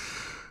crazy.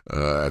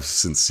 I've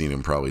since seen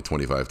him probably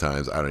 25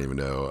 times. I don't even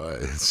know.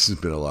 It's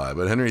just been a lot.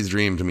 But Henry's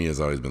Dream to me has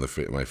always been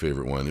my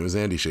favorite one. It was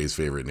Andy Shea's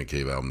favorite Nick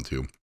Cave album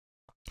too.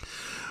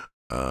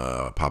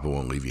 Papa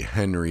Won't Leave You,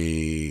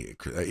 Henry.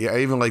 Yeah, I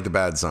even like the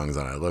bad songs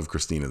on it. I love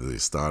Christina the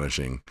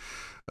Astonishing.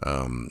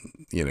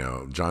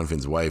 John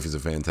Finn's Wife is a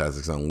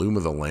fantastic song. Loom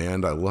of the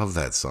Land, I love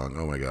that song.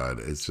 Oh my God,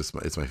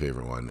 it's my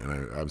favorite one,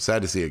 and I'm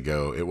sad to see it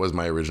go. It was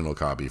my original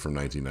copy from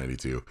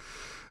 1992.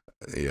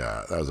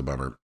 Yeah, that was a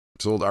bummer.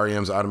 Sold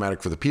REM's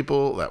Automatic for the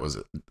People. That was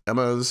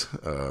Emma's.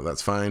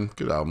 That's fine,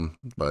 good album,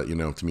 but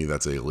to me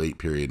that's a late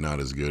period, not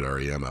as good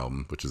REM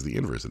album, which is the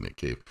inverse of Nick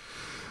Cave.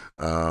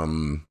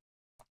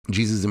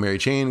 Jesus and Mary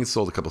Chain, he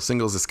sold a couple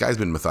singles. This guy's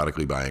been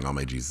methodically buying all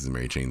my Jesus and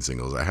Mary Chain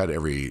singles. I had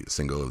every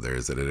single of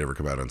theirs that had ever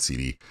come out on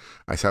CD.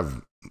 I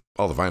have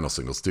all the vinyl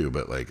singles too,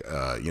 but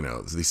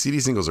these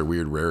CD singles are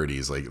weird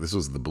rarities. Like this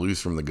was the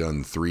Blues from the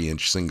Gun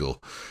 3-inch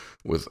single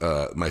with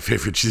my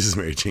favorite Jesus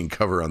and Mary Chain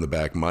cover on the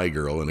back, My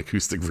Girl, an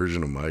acoustic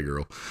version of My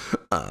Girl.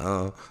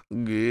 I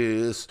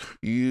guess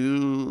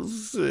you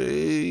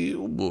say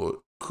what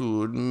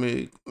could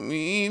make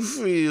me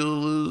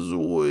feel this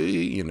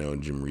way.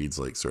 Jim Reed's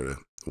like sort of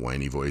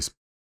whiny voice.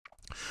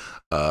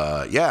 And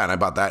I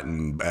bought that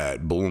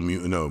at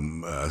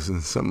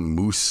some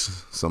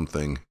Moose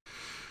something.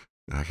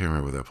 I can't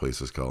remember what that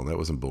place was called. That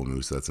wasn't Bull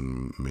Moose. That's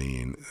in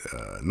Maine.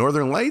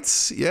 Northern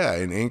Lights, yeah,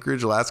 in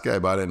Anchorage, Alaska. I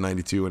bought it in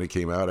 92 when it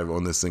came out. I've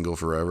owned this single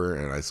forever,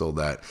 and I sold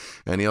that.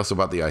 And he also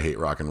bought the I Hate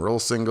Rock and Roll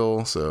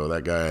single. So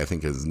that guy, I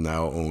think,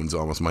 owns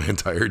almost my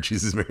entire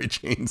Jesus Mary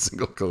Chain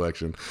single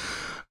collection.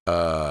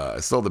 I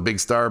sold the Big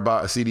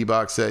Star CD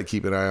box set,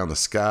 Keep an Eye on the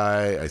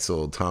Sky. I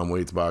sold Tom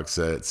Waits box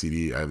set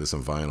CD. I have this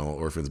on vinyl,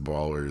 Orphans,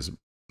 Brawlers,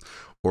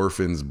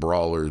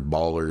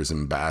 Ballers,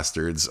 and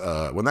Bastards.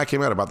 When that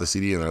came out, I bought the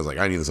CD, and I was like,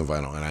 I need this on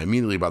vinyl. And I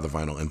immediately bought the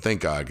vinyl, and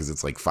thank God, because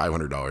it's like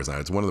 $500 now.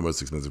 It's one of the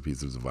most expensive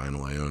pieces of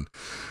vinyl I own,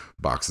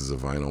 boxes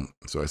of vinyl.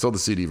 So I sold the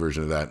CD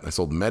version of that. I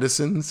sold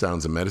Medicine,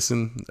 Sounds of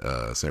Medicine,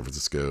 San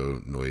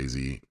Francisco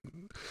noisy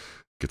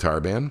guitar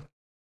band.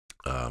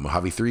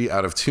 Mojave 3,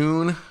 Out of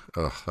Tune.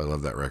 Oh, I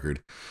love that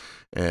record.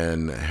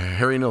 And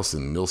Harry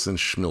Nilsson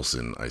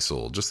Scmilsson, I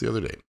sold just the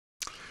other day.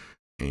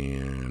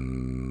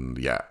 And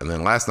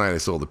then last night I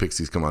sold the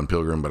Pixies Come On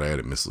Pilgrim, but I had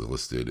it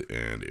mislisted,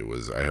 and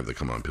I have the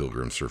Come On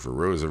Pilgrim Surfer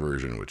Rosa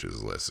version, which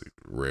is less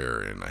rare,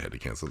 and I had to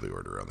cancel the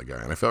order on the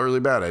guy, and I felt really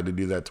bad. I had to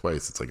do that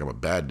twice. It's like I'm a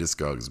bad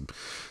Discogs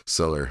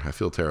seller. I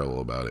feel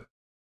terrible about it.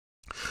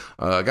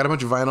 I got a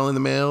bunch of vinyl in the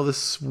mail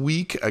this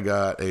week. I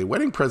got a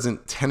wedding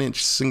present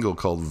 10-inch single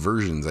called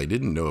Versions I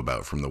didn't know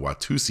about from the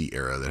Watusi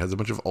era that has a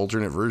bunch of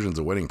alternate versions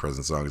of wedding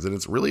present songs, and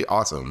it's really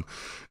awesome.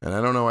 And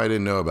I don't know why I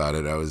didn't know about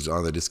it. I was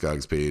on the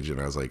Discogs page,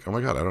 and I was like, oh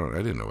my God, I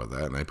didn't know about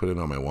that. And I put it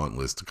on my want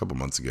list a couple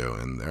months ago,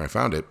 and there I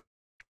found it.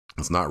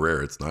 It's not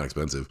rare. It's not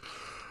expensive.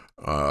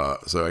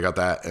 So I got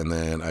that, and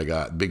then I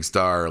got Big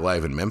Star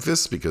live in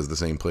Memphis, because the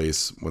same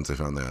place, once I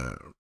found the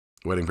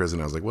wedding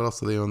present, I was like, what else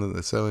do they own that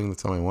they're selling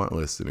that's on my want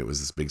list? And it was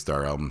this Big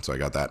Star album, so I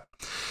got that.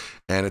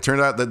 And it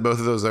turned out that both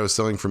of those I was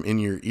selling from In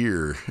Your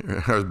Ear.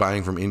 I was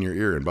buying from In Your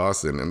Ear in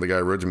Boston, and the guy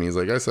wrote to me, he's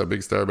like, I saw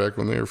Big Star back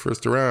when they were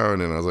first around,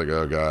 and I was like,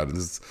 oh God,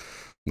 this is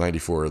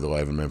 94, the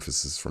live in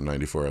Memphis is from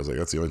 94. I was like,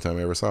 that's the only time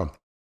I ever saw him.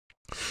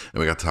 And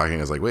we got talking.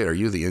 I was like, wait, are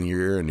you the In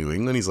Your Ear in New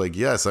England? He's like,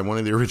 yes, I'm one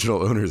of the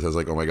original owners. I was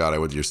like, oh my God, I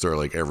went to your store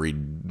like every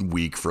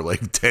week for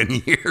like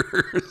 10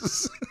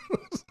 years.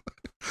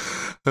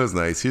 That was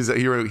nice.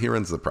 He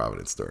runs the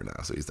Providence store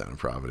now, so he's down in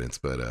Providence.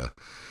 But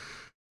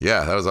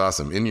yeah, that was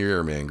awesome. In Your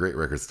Ear, man, great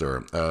record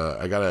store.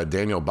 I got a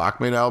Dniel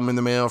Bachman album in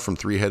the mail from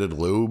Three-Headed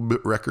Lobe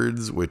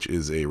Records, which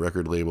is a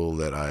record label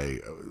that I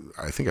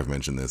think I've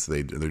mentioned this.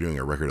 They're doing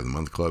a Record of the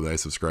Month club that I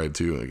subscribe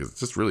to. It's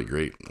just really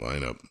great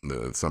lineup.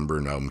 The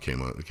Sunburn album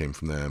came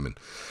from them, and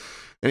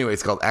anyway,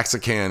 it's called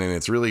Axacan, and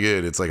it's really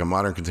good. It's like a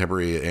modern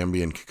contemporary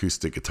ambient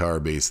acoustic guitar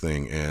bass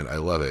thing, and I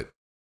love it.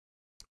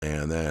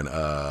 And then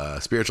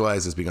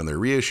Spiritualized has begun their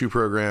reissue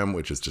program,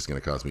 which is just going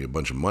to cost me a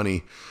bunch of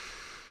money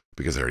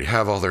because I already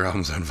have all their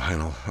albums on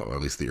vinyl, or at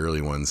least the early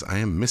ones. I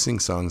am missing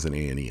songs in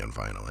A&E on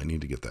vinyl. I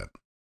need to get that.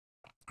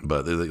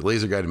 But the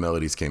Laser Guided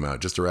Melodies came out,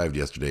 just arrived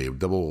yesterday,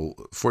 double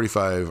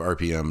 45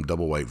 RPM,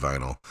 double white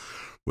vinyl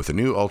with a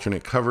new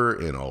alternate cover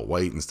in all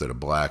white instead of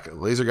black.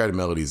 Laser Guided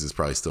Melodies is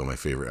probably still my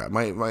favorite.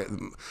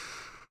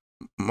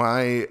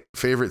 my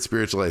favorite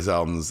Spiritualized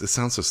albums, it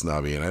sounds so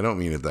snobby, and I don't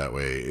mean it that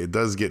way. It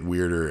does get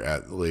weirder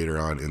at later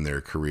on in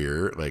their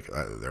career. Like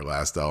their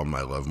last album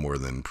I love more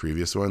than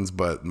previous ones,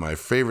 but my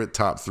favorite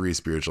top 3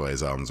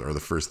 Spiritualized albums are the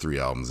first 3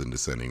 albums in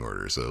descending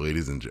order. So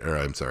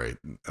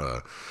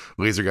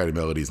Laser Guided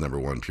Melodies number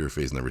 1, Pure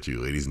Phase number 2,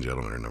 Ladies and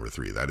Gentlemen are number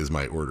 3. That is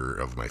my order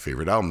of my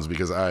favorite albums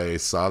because I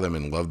saw them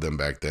and loved them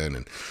back then,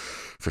 and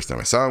first time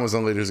I saw him was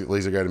on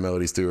Laser Guided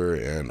Melodies tour,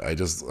 and I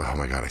just, oh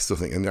my god, I still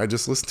think, and I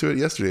just listened to it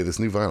yesterday. This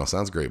new vinyl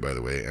sounds great, by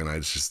the way, and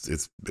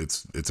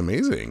it's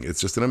amazing.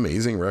 It's just an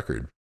amazing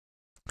record.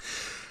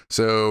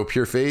 So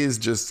Pure Phase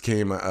just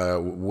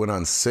went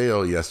on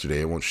sale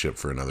yesterday. It won't ship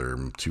for another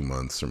 2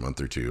 months or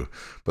month or two.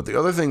 But the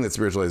other thing that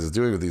Spiritualized is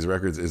doing with these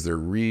records is they're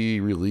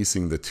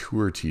re-releasing the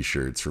tour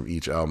t-shirts from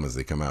each album as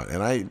they come out.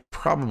 And I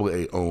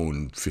probably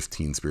own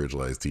 15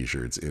 Spiritualized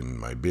t-shirts in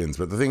my bins.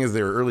 But the thing is,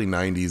 they were early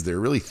 90s. They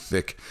were really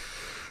thick.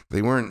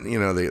 They weren't,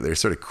 they're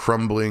sort of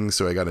crumbling.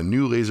 So I got a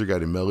new Laser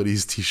Guided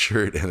Melodies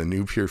t-shirt and a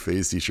new Pure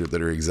Phase t-shirt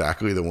that are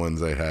exactly the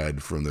ones I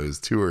had from those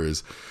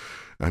tours.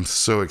 I'm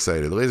so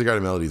excited. The Laser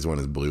Guided Melodies one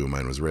is blue.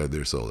 Mine was red.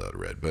 They're sold out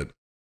red. But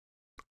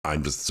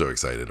I'm just so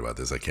excited about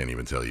this. I can't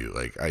even tell you.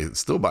 Like, I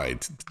still buy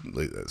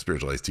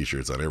Spiritualized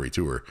t-shirts on every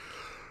tour.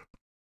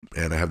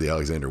 And I have the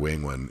Alexander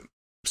Wang one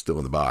still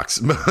in the box.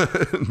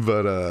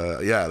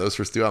 But yeah, those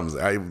first 2 albums,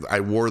 I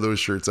wore those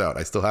shirts out.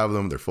 I still have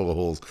them. They're full of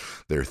holes.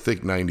 They're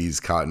thick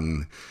 90s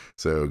cotton.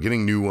 So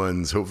getting new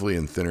ones, hopefully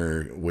in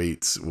thinner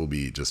weights, will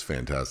be just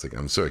fantastic.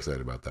 I'm so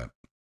excited about that.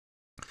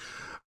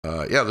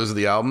 Yeah, those are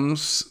the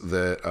albums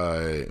that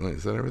wait,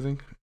 is that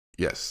everything?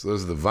 Yes,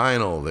 those are the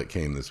vinyl that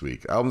came this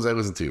week. Albums I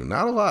listened to.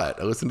 Not a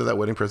lot. I listened to that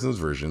Wedding Presents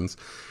Versions.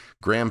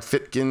 Graham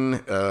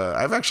Fitkin.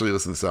 I've actually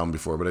listened to this album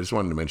before, but I just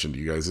wanted to mention to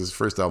you guys his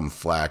first album,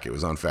 Flack. It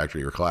was on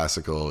Factory or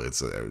Classical.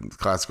 It's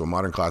a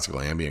modern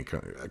classical ambient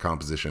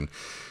composition.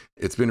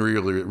 It's been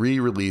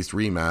re-released,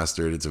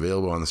 remastered. It's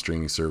available on the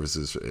streaming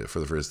services for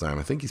the first time.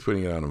 I think he's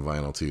putting it out on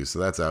vinyl too, so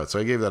that's out. So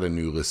I gave that a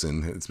new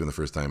listen. It's been the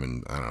first time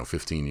in,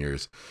 15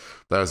 years.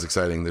 That was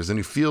exciting. There's a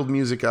new Field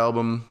Music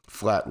album,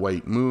 Flat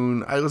White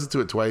Moon. I listened to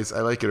it twice. I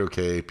like it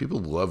okay. People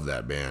love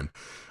that band.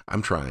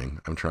 I'm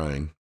trying.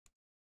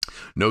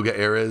 Noga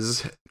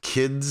Erez,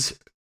 Kids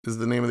is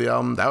the name of the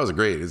album. That was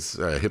great. It's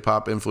a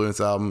hip-hop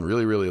influence album.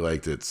 Really, really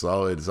liked it.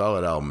 Solid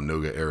album,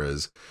 Noga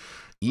Erez.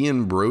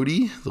 Ian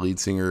Broudie, the lead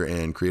singer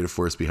and creative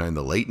force behind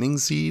the Lightning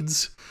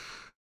Seeds,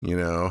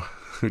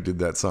 who did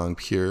that song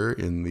Pure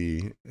in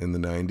the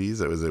 90s.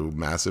 That was a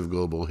massive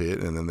global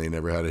hit, and then they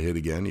never had a hit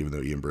again, even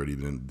though Ian Broudie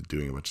been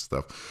doing a bunch of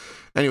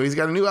stuff. Anyway, he's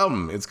got a new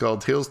album. It's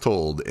called Tales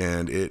Told,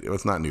 and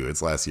it's not new.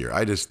 It's last year.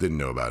 I just didn't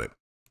know about it.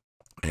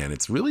 And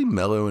it's really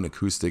mellow and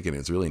acoustic, and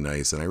it's really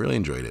nice, and I really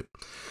enjoyed it.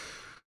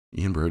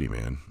 Ian Broudie,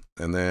 man.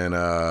 And then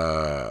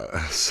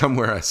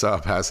somewhere I saw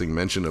a passing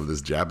mention of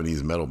this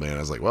Japanese metal band. I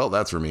was like, well,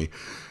 that's for me.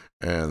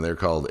 And they're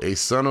called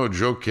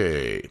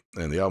Asunojokei.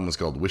 And the album is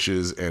called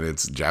Wishes, and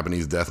it's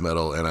Japanese death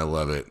metal, and I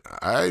love it.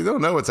 I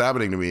don't know what's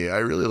happening to me. I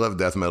really love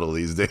death metal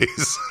these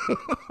days.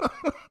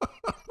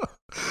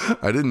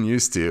 I didn't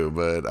used to,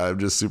 but I'm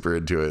just super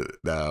into it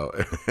now.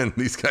 And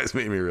these guys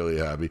make me really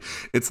happy.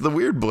 It's the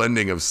weird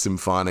blending of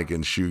symphonic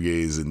and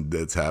shoegaze and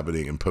that's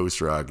happening in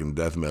post-rock and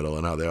death metal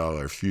and how they all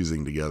are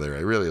fusing together. I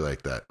really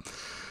like that.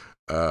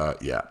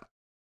 Yeah.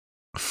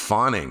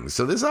 Fawning.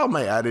 So this album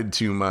I added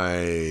to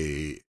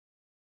my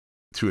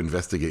to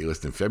investigate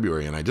list in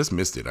February, and I just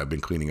missed it. I've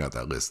been cleaning out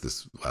that list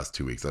this last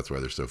 2 weeks. That's why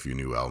there's so few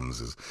new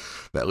albums. Is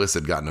that list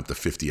had gotten up to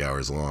 50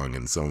 hours long,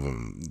 and some of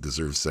them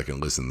deserve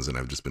second listens, and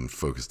I've just been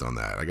focused on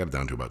that. I got it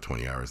down to about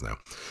 20 hours now.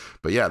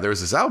 But yeah, there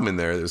was this album in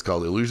there that was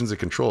called Illusions of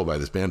Control by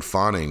this band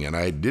Fawning, and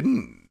I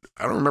don't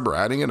remember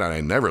adding it, and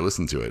I never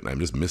listened to it, and I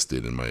just missed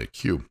it in my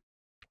queue.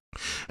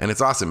 And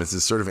it's awesome. It's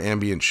this sort of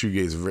ambient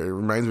shoegaze. It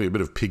reminds me a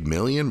bit of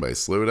Pygmalion by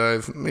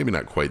Slowdive. Maybe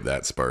not quite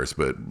that sparse,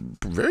 but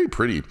very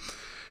pretty.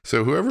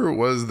 So whoever it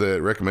was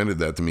that recommended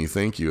that to me,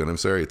 thank you. And I'm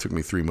sorry it took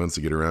me 3 months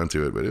to get around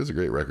to it, but it was a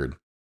great record.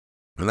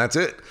 And that's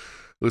it.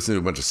 Listened to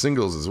a bunch of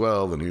singles as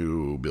well. The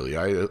new Billie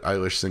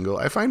Eilish single.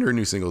 I find her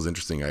new singles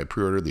interesting. I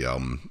pre-ordered the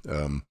album.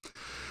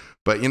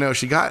 But,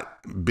 she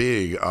got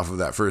big off of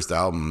that first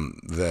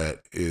album that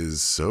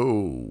is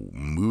so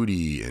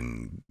moody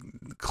and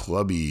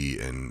clubby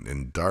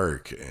and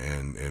dark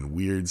and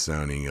weird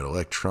sounding and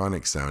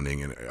electronic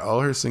sounding. And all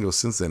her singles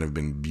since then have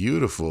been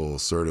beautiful,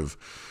 sort of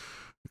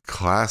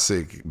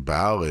classic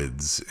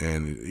ballads.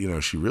 And,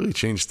 she really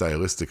changed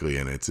stylistically.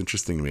 And it's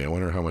interesting to me. I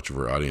wonder how much of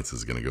her audience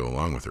is going to go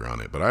along with her on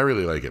it. But I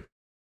really like it.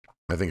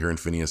 I think her and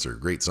Phineas are a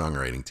great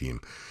songwriting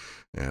team.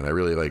 And I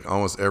really like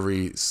almost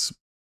every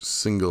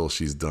single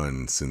she's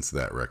done since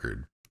that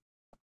record.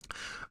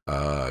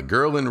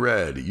 Girl in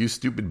Red, You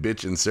Stupid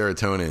Bitch and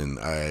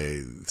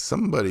Serotonin.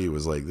 Somebody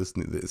was like,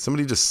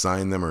 somebody just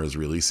signed them or is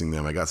releasing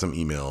them. I got some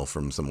email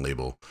from some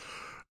label.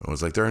 I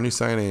was like, they're a new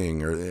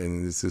signing,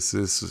 and it's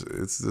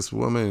this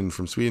woman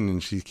from Sweden,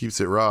 and she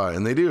keeps it raw,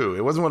 and they do.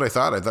 It wasn't what I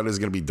thought. I thought it was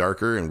going to be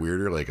darker and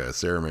weirder, like a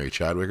Sarah Mary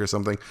Chadwick or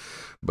something,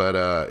 but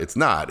it's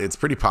not. It's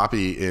pretty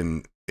poppy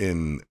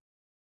in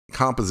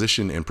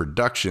composition and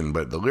production,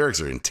 but the lyrics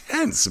are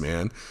intense,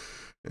 man.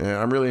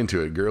 I'm really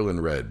into it. Girl in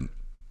Red.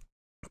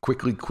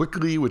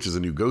 Quickly, which is a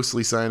new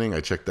Ghostly signing.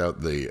 I checked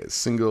out the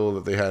single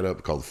that they had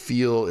up called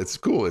Feel. It's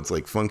cool. It's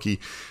like funky.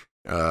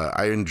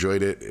 I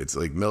enjoyed it. It's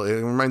like, it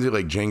reminds me of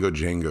like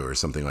Django or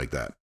something like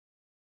that.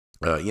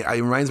 Yeah,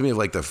 it reminds me of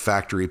like the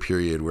Factory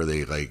period where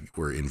they like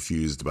were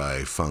infused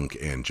by funk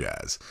and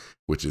jazz,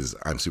 which is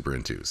I'm super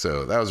into.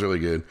 So that was really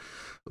good.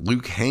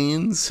 Luke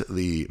Haines,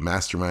 the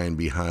mastermind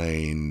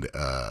behind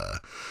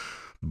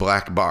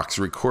Black Box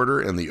Recorder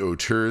and the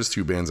Auteurs,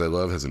 two bands I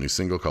love, has a new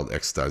single called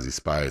Ecstasy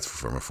Spy. It's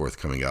from a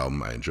forthcoming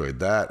album. I enjoyed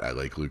that. I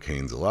like Luke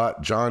Haines a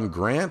lot. John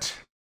Grant,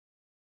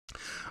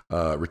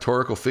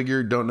 rhetorical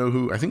figure. Don't know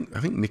who. I think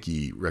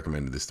Nikki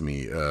recommended this to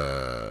me.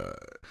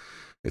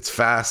 It's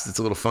fast. It's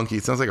a little funky.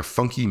 It sounds like a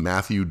funky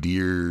Matthew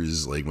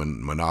Deers, like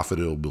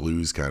Monofiddle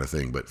blues kind of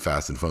thing, but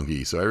fast and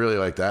funky. So I really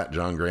like that.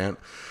 John Grant.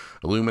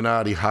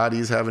 Illuminati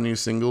Hotties have a new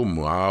single.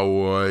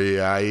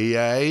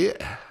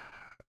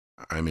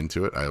 I'm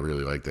into it. I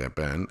really like that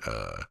band.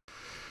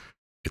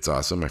 It's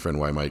awesome. My friend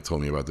Y Mike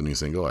told me about the new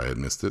single. I had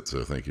missed it,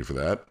 so thank you for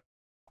that.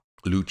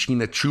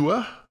 Lucina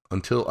Chua,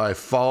 Until I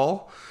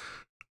Fall.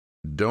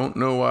 Don't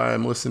know why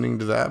I'm listening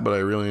to that, but I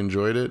really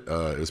enjoyed it.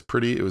 It was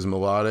pretty. It was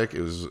melodic.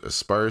 It was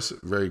sparse.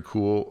 Very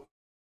cool.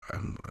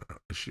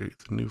 There's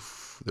a new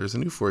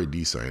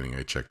 4AD signing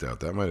I checked out.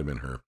 That might have been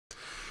her.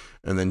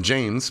 And then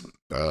James,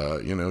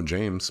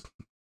 James,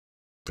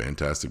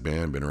 fantastic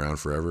band, been around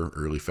forever.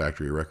 Early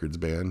Factory Records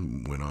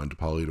band, went on to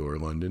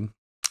Polydor London,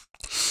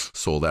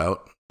 sold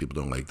out.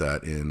 People don't like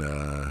that in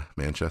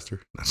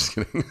Manchester. Not just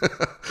kidding.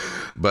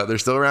 But they're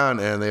still around,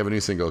 and they have a new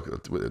single,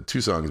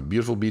 2 songs,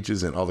 Beautiful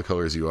Beaches and All the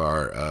Colors You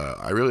Are.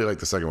 I really like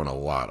the second one a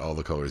lot, All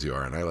the Colors You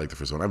Are, and I like the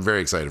first one. I'm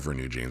very excited for a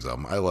new James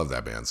album. I love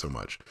that band so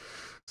much.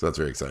 So that's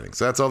very exciting.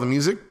 So that's all the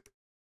music.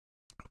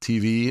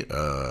 TV,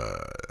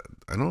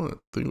 I don't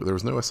think there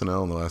was no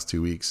SNL in the last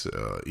 2 weeks.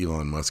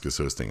 Elon Musk is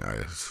hosting.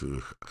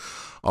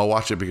 I'll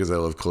watch it because I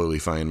love Chloe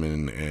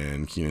Fineman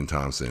and Kenan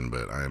Thompson,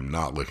 but I am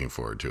not looking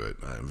forward to it.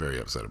 I'm very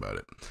upset about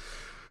it.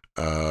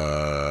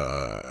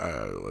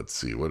 Let's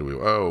see.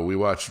 We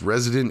watched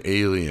Resident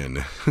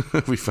Alien.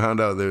 We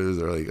found out they're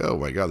like, oh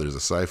my God, there's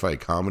a sci-fi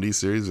comedy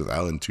series with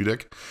Alan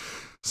Tudyk.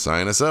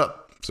 Sign us up.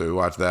 So we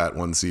watched that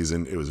one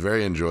season. It was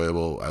very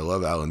enjoyable. I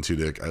love Alan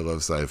Tudyk. I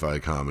love sci-fi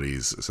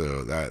comedies.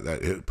 So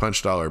that hit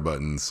punched all our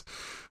buttons.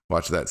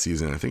 Watched that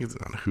season. I think it's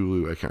on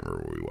Hulu. I can't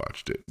remember where we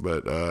watched it.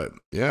 But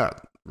yeah,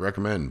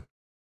 recommend.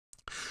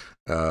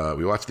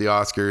 We watched the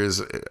Oscars.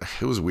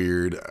 It was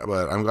weird,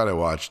 but I'm glad I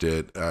watched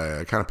it.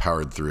 I kind of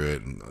powered through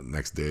it. And the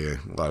next day,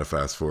 a lot of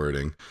fast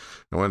forwarding.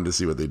 I wanted to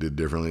see what they did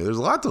differently. There's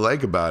a lot to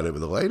like about it,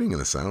 but the lighting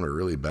and the sound are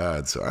really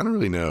bad. So I don't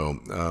really know.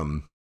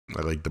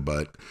 I like the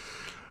butt.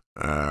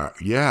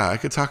 Yeah, I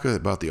could talk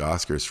about the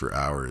Oscars for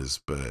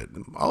hours, but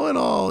all in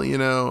all,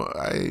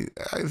 I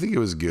think it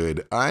was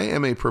good. I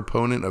am a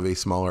proponent of a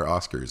smaller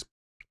Oscars.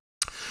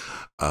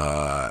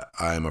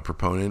 I'm a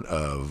proponent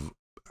of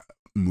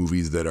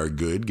movies that are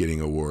good getting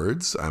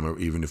awards.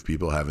 Even if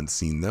people haven't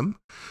seen them.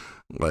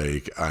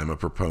 Like, I'm a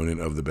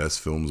proponent of the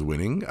best films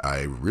winning.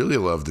 I really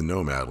loved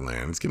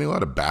Nomadland. It's getting a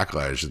lot of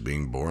backlash as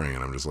being boring,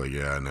 and I'm just like,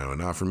 yeah, no,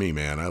 not for me,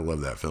 man. I love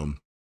that film.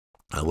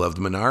 I loved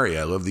Minari.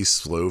 I love these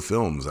slow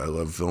films. I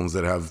love films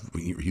that have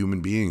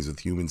human beings with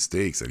human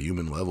stakes at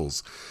human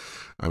levels.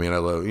 I mean, I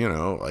love,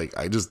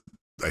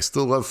 I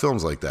still love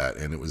films like that.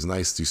 And it was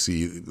nice to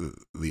see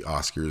the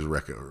Oscars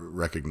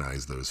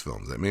recognize those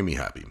films. That made me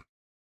happy.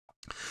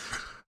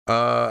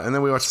 And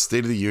then we watched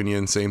State of the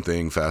Union. Same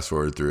thing. Fast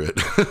forward through it.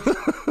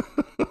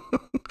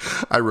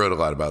 I wrote a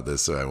lot about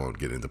this, so I won't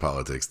get into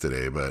politics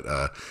today. But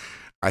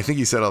I think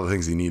he said all the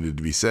things he needed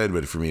to be said,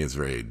 but for me,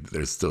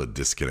 there's still a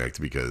disconnect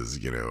because,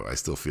 I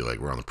still feel like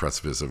we're on the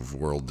precipice of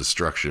world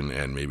destruction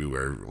and maybe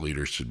where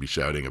leaders should be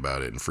shouting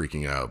about it and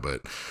freaking out.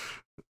 But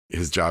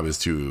his job is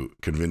to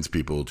convince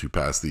people to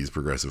pass these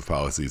progressive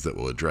policies that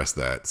will address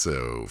that.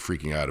 So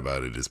freaking out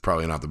about it is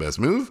probably not the best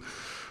move.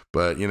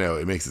 But,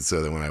 it makes it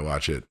so that when I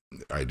watch it,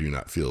 I do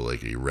not feel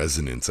like a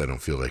resonance. I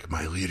don't feel like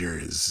my leader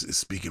is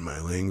speaking my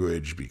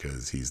language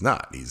because he's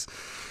not. He's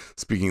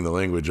speaking the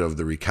language of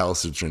the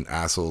recalcitrant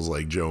assholes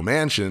like Joe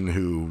Manchin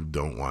who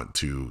don't want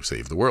to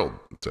save the world.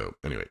 So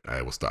anyway,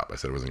 I will stop. I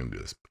said I wasn't going to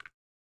do this.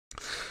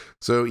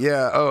 So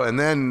yeah. Oh, and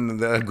then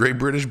the Great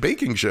British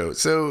Baking Show.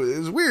 So it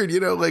was weird,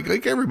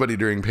 like everybody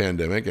during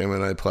pandemic.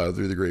 I plowed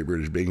through the Great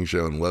British Baking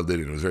Show and loved it.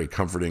 And it was very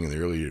comforting in the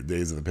early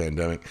days of the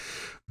pandemic.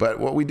 But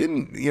what we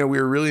didn't, we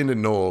were really into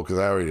Noel because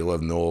I already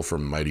loved Noel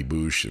from Mighty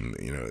Boosh, and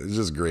it was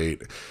just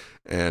great.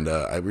 And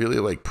I really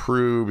like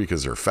Prue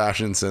because her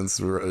fashion sense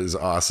is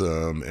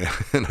awesome.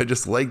 And I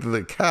just liked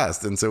the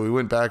cast. And so we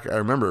went back. I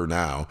remember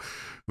now,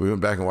 we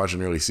went back and watched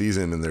an early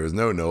season and there was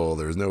no Noel,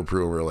 there was no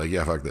Prue. And we were like,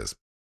 yeah, fuck this.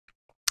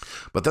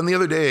 But then the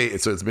other day,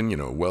 so it's been,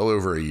 well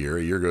over a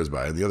year goes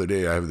by. And the other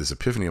day I have this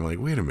epiphany. I'm like,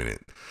 wait a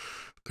minute.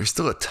 There's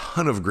still a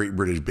ton of Great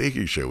British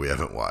Baking Show we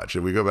haven't watched.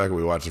 And we go back and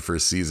we watch the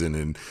first season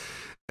and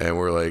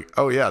we're like,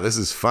 oh yeah, this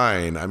is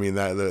fine. I mean,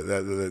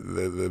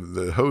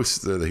 the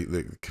hosts,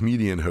 the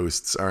comedian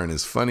hosts aren't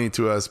as funny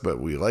to us, but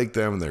we like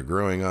them and they're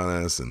growing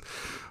on us. And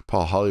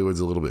Paul Hollywood's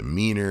a little bit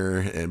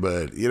meaner,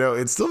 but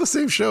it's still the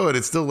same show, and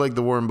it's still like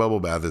the warm bubble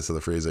bath is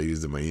the phrase I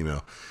used in my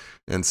email.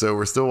 And so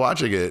we're still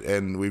watching it,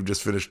 and we've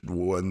just finished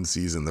one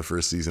season, the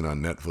first season on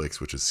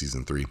Netflix, which is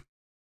season 3.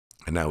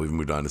 And now we've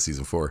moved on to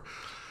season 4.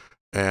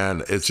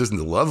 And it's just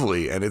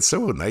lovely, and it's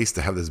so nice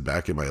to have this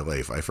back in my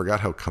life. I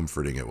forgot how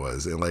comforting it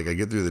was. And like I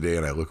get through the day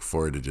and I look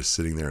forward to just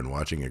sitting there and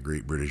watching a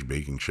great British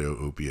baking show,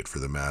 Opiate for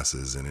the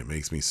Masses, and it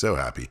makes me so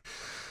happy.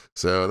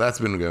 So that's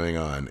been going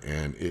on,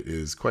 and it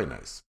is quite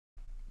nice.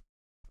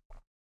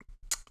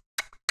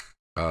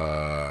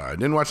 I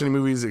didn't watch any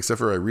movies except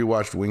for I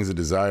rewatched Wings of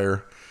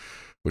Desire,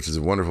 which is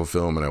a wonderful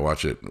film, and I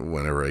watch it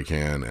whenever I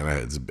can. And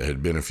it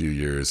had been a few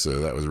years, so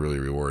that was really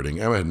rewarding.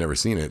 Emma had never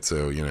seen it,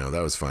 so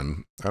that was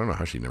fun. I don't know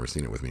how she'd never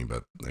seen it with me,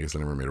 but I guess I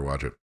never made her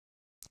watch it.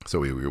 So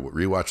we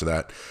rewatched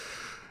that,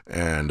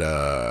 and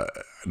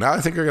now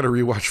I think I got to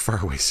rewatch Far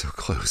Away So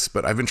Close.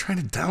 But I've been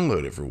trying to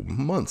download it for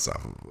months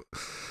off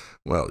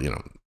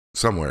of,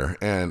 somewhere,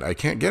 and I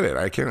can't get it.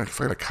 I can't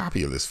find a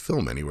copy of this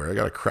film anywhere. I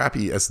got a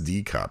crappy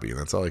SD copy, and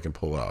that's all I can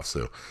pull off.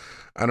 So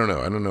I don't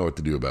know what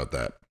to do about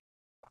that,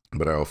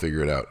 but I'll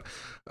figure it out.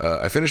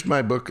 I finished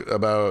my book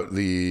about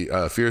the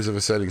fears of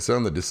a setting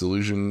sun, the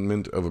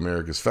disillusionment of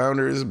America's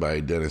founders by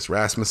Dennis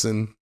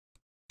Rasmussen.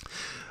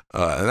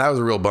 And that was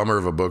a real bummer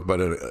of a book, but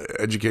an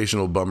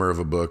educational bummer of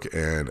a book,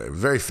 and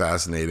very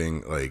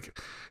fascinating. Like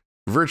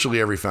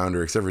virtually every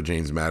founder except for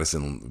James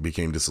Madison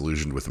became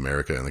disillusioned with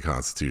America and the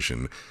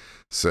Constitution.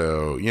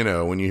 So,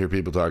 when you hear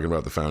people talking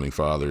about the founding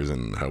fathers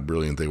and how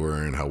brilliant they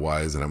were and how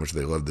wise and how much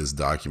they loved this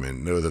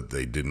document, know that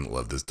they didn't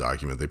love this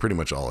document. They pretty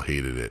much all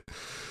hated it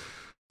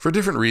for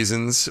different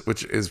reasons,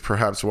 which is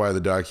perhaps why the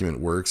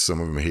document works.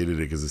 Some of them hated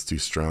it because it's too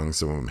strong.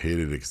 Some of them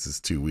hated it because it's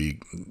too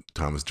weak.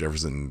 Thomas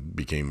Jefferson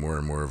became more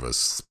and more of a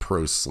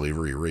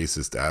pro-slavery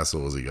racist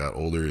asshole as he got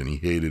older, and he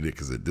hated it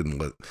because it didn't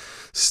let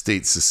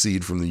states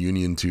secede from the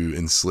Union to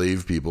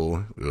enslave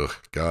people. Ugh,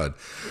 God.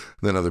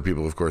 Then other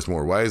people, of course,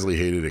 more wisely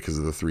hated it because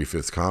of the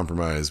 3/5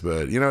 compromise.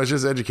 But, it's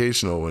just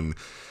educational. And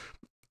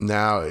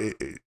now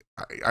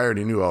I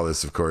already knew all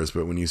this, of course,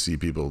 but when you see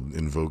people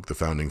invoke the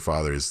founding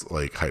fathers,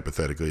 like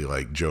hypothetically,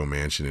 like Joe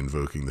Manchin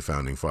invoking the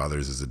founding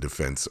fathers as a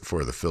defense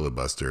for the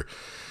filibuster,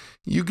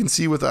 you can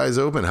see with eyes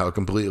open how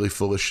completely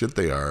full of shit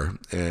they are.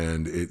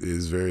 And it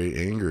is very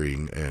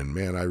angering. And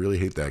man, I really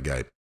hate that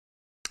guy.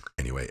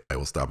 Anyway, I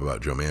will stop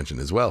about Joe Manchin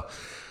as well.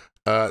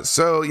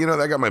 So,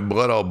 that got my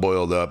blood all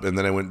boiled up. And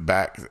then I went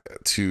back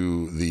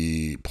to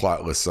the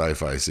plotless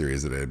sci-fi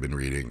series that I had been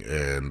reading.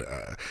 And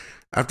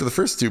after the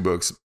first 2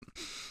 books,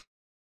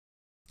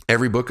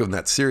 every book of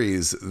that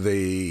series,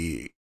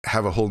 they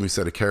have a whole new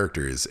set of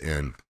characters.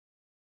 And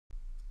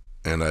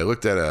I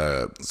looked at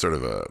a sort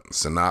of a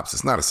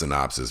synopsis, not a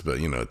synopsis, but,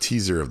 a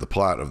teaser of the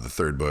plot of the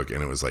 3rd book.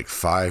 And it was like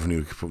 5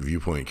 new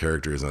viewpoint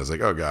characters. And I was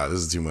like, oh God, this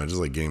is too much. It's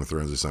like Game of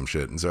Thrones or some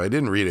shit. And so I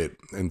didn't read it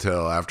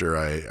until after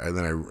I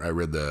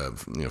read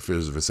the,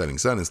 Fears of a Setting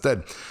Sun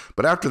instead.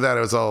 But after that,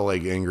 I was all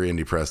like angry and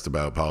depressed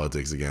about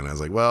politics again. I was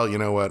like, well, you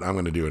know what? I'm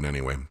going to do it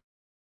anyway.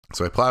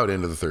 So I plowed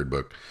into the 3rd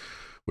book,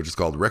 which is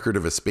called Record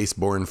of a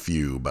Spaceborn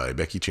Few by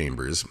Becky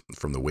Chambers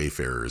from the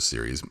Wayfarers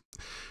series.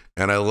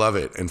 And I love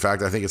it. In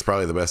fact, I think it's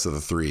probably the best of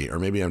the 3, or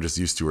maybe I'm just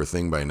used to her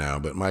thing by now,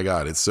 but my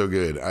God, it's so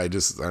good.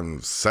 I'm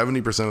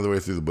 70% of the way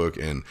through the book,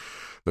 and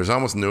there's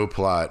almost no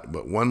plot,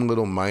 but one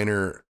little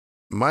minor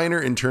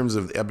in terms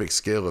of the epic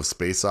scale of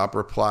space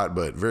opera plot,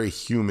 but very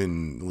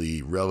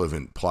humanly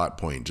relevant plot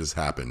point just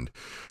happened.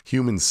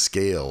 Human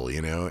scale,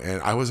 and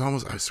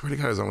I swear to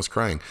God, I was almost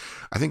crying.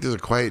 I think there's a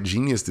quiet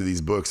genius to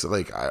these books.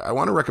 Like, I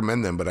want to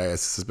recommend them, but I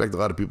suspect a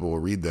lot of people will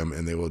read them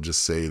and they will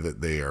just say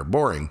that they are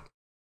boring.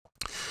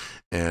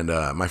 And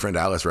my friend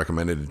Alice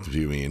recommended it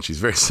to me, and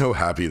she's so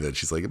happy that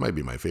she's like, it might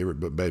be my favorite,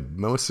 but my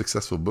most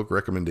successful book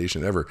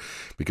recommendation ever,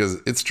 because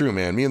it's true,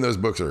 man. Me and those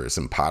books are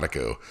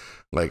simpatico.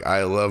 Like,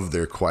 I love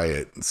their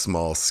quiet,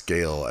 small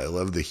scale. I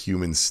love the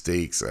human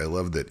stakes. I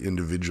love that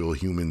individual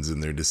humans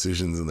and their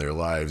decisions and their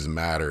lives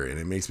matter, and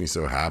it makes me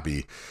so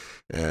happy.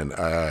 And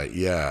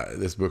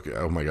this book,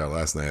 oh my God,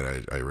 last night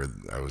I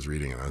was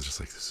reading, and I was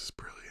just like, this is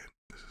brilliant.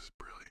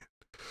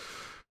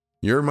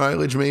 Your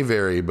mileage may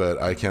vary,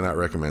 but I cannot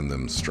recommend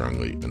them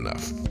strongly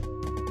enough.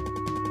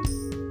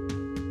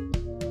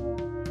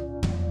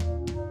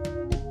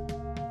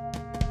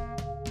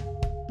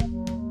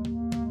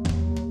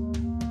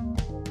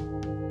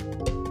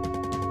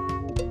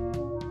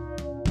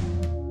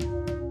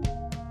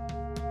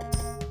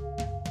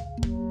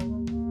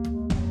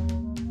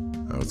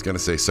 I was going to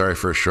say sorry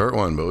for a short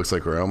one, but it looks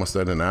like we're almost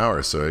at an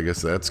hour, so I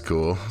guess that's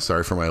cool.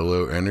 Sorry for my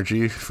low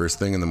energy first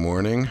thing in the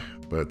morning.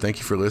 But thank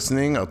you for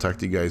listening. I'll talk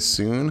to you guys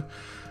soon.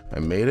 I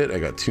made it. I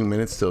got 2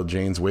 minutes till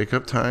Jane's wake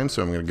up time,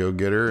 so I'm going to go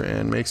get her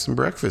and make some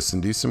breakfast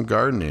and do some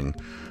gardening.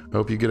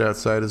 Hope you get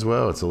outside as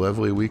well. It's a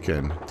lovely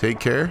weekend. Take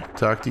care.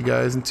 Talk to you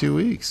guys in 2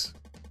 weeks.